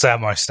 that's our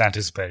most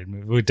anticipated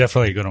movie. We're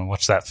definitely going to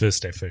watch that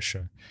first day first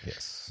show.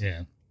 Yes.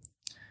 Yeah.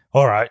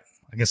 All right.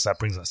 I guess that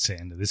brings us to the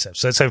end of this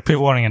episode. So if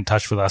people want to get in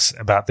touch with us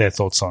about their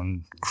thoughts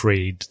on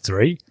Creed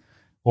 3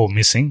 or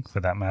Missing for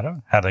that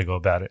matter, how do they go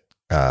about it?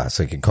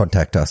 So you can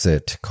contact us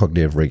at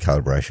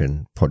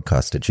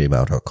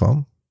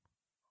cognitiverecalibrationpodcast@gmail.com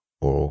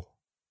or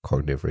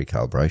Cognitive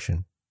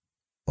Recalibration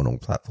on all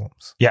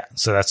platforms. Yeah.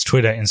 So that's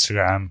Twitter,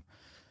 Instagram,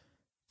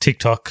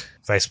 TikTok,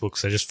 Facebook.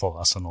 So just follow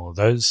us on all of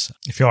those.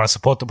 If you want to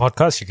support the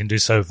podcast, you can do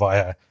so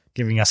via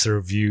giving us a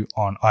review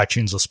on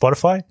iTunes or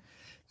Spotify,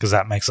 because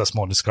that makes us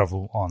more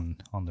discoverable on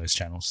those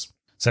channels.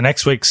 So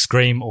next week,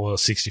 Scream or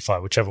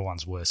 65, whichever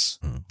one's worse.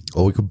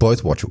 Or we could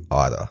both watch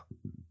either.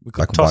 We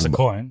could toss a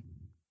coin.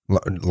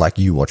 Like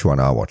you watch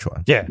one, I watch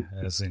one. Yeah,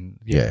 as in,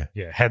 yeah.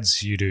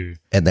 Heads, you do.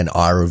 And then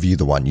I review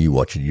the one you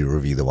watch and you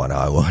review the one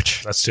I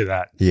watch. Let's do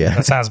that. Yeah.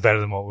 That sounds better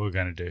than what we were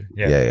going to do.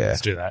 Yeah. Yeah. Let's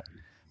do that.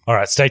 All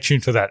right. Stay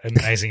tuned for that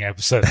amazing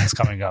episode that's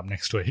coming up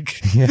next week.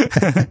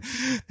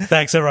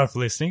 Thanks, everyone, for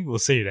listening. We'll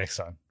see you next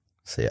time.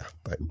 See ya.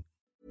 Bye.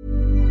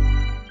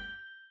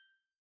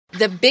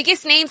 The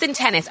biggest names in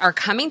tennis are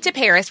coming to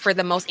Paris for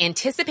the most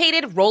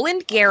anticipated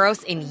Roland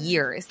Garros in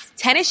years.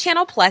 Tennis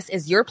Channel Plus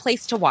is your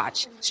place to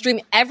watch. Stream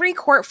every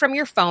court from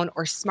your phone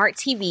or smart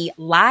TV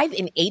live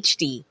in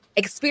HD.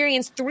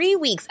 Experience 3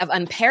 weeks of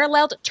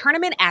unparalleled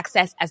tournament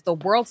access as the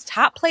world's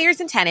top players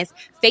in tennis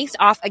face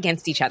off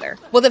against each other.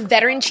 Will the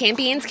veteran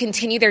champions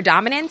continue their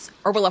dominance,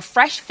 or will a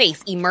fresh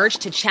face emerge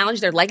to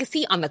challenge their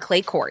legacy on the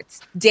clay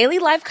courts? Daily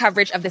live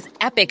coverage of this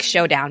epic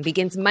showdown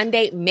begins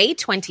Monday, May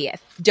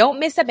 20th. Don't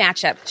miss a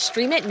matchup.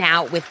 Stream it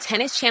now with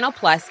Tennis Channel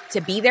Plus to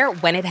be there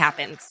when it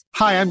happens.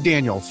 Hi, I'm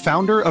Daniel,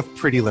 founder of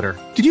Pretty Litter.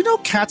 Did you know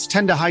cats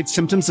tend to hide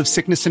symptoms of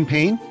sickness and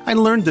pain? I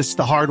learned this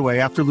the hard way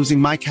after losing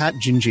my cat,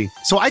 Gingy.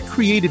 So I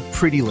created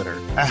Pretty Litter,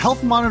 a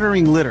health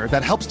monitoring litter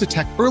that helps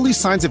detect early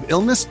signs of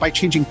illness by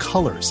changing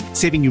colors,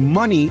 saving you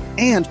money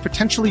and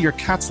potentially your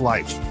cat's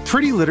life.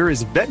 Pretty Litter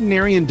is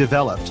veterinarian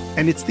developed,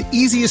 and it's the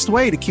easiest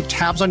way to keep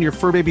tabs on your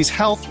fur baby's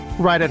health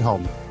right at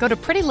home. Go to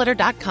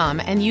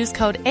prettylitter.com and use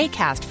code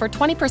ACAST for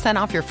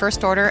 20% off your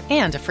first order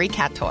and a free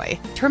cat toy.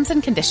 Terms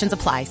and conditions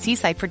apply. See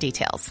site for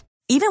details.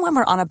 Even when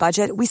we're on a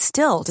budget, we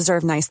still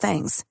deserve nice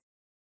things.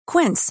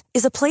 Quince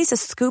is a place to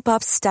scoop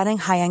up stunning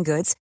high-end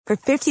goods for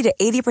 50 to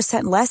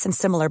 80% less than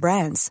similar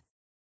brands.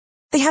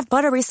 They have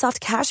buttery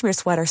soft cashmere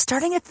sweaters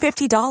starting at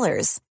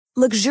 $50,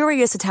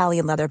 luxurious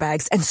Italian leather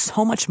bags, and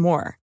so much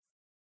more.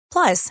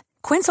 Plus,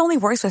 Quince only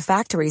works with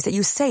factories that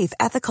use safe,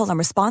 ethical, and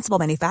responsible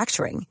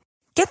manufacturing.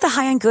 Get the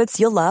high-end goods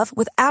you'll love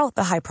without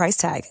the high price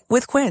tag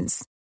with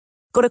Quince.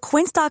 Go to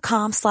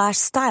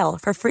quince.com/style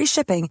for free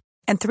shipping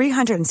and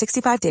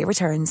 365-day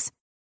returns.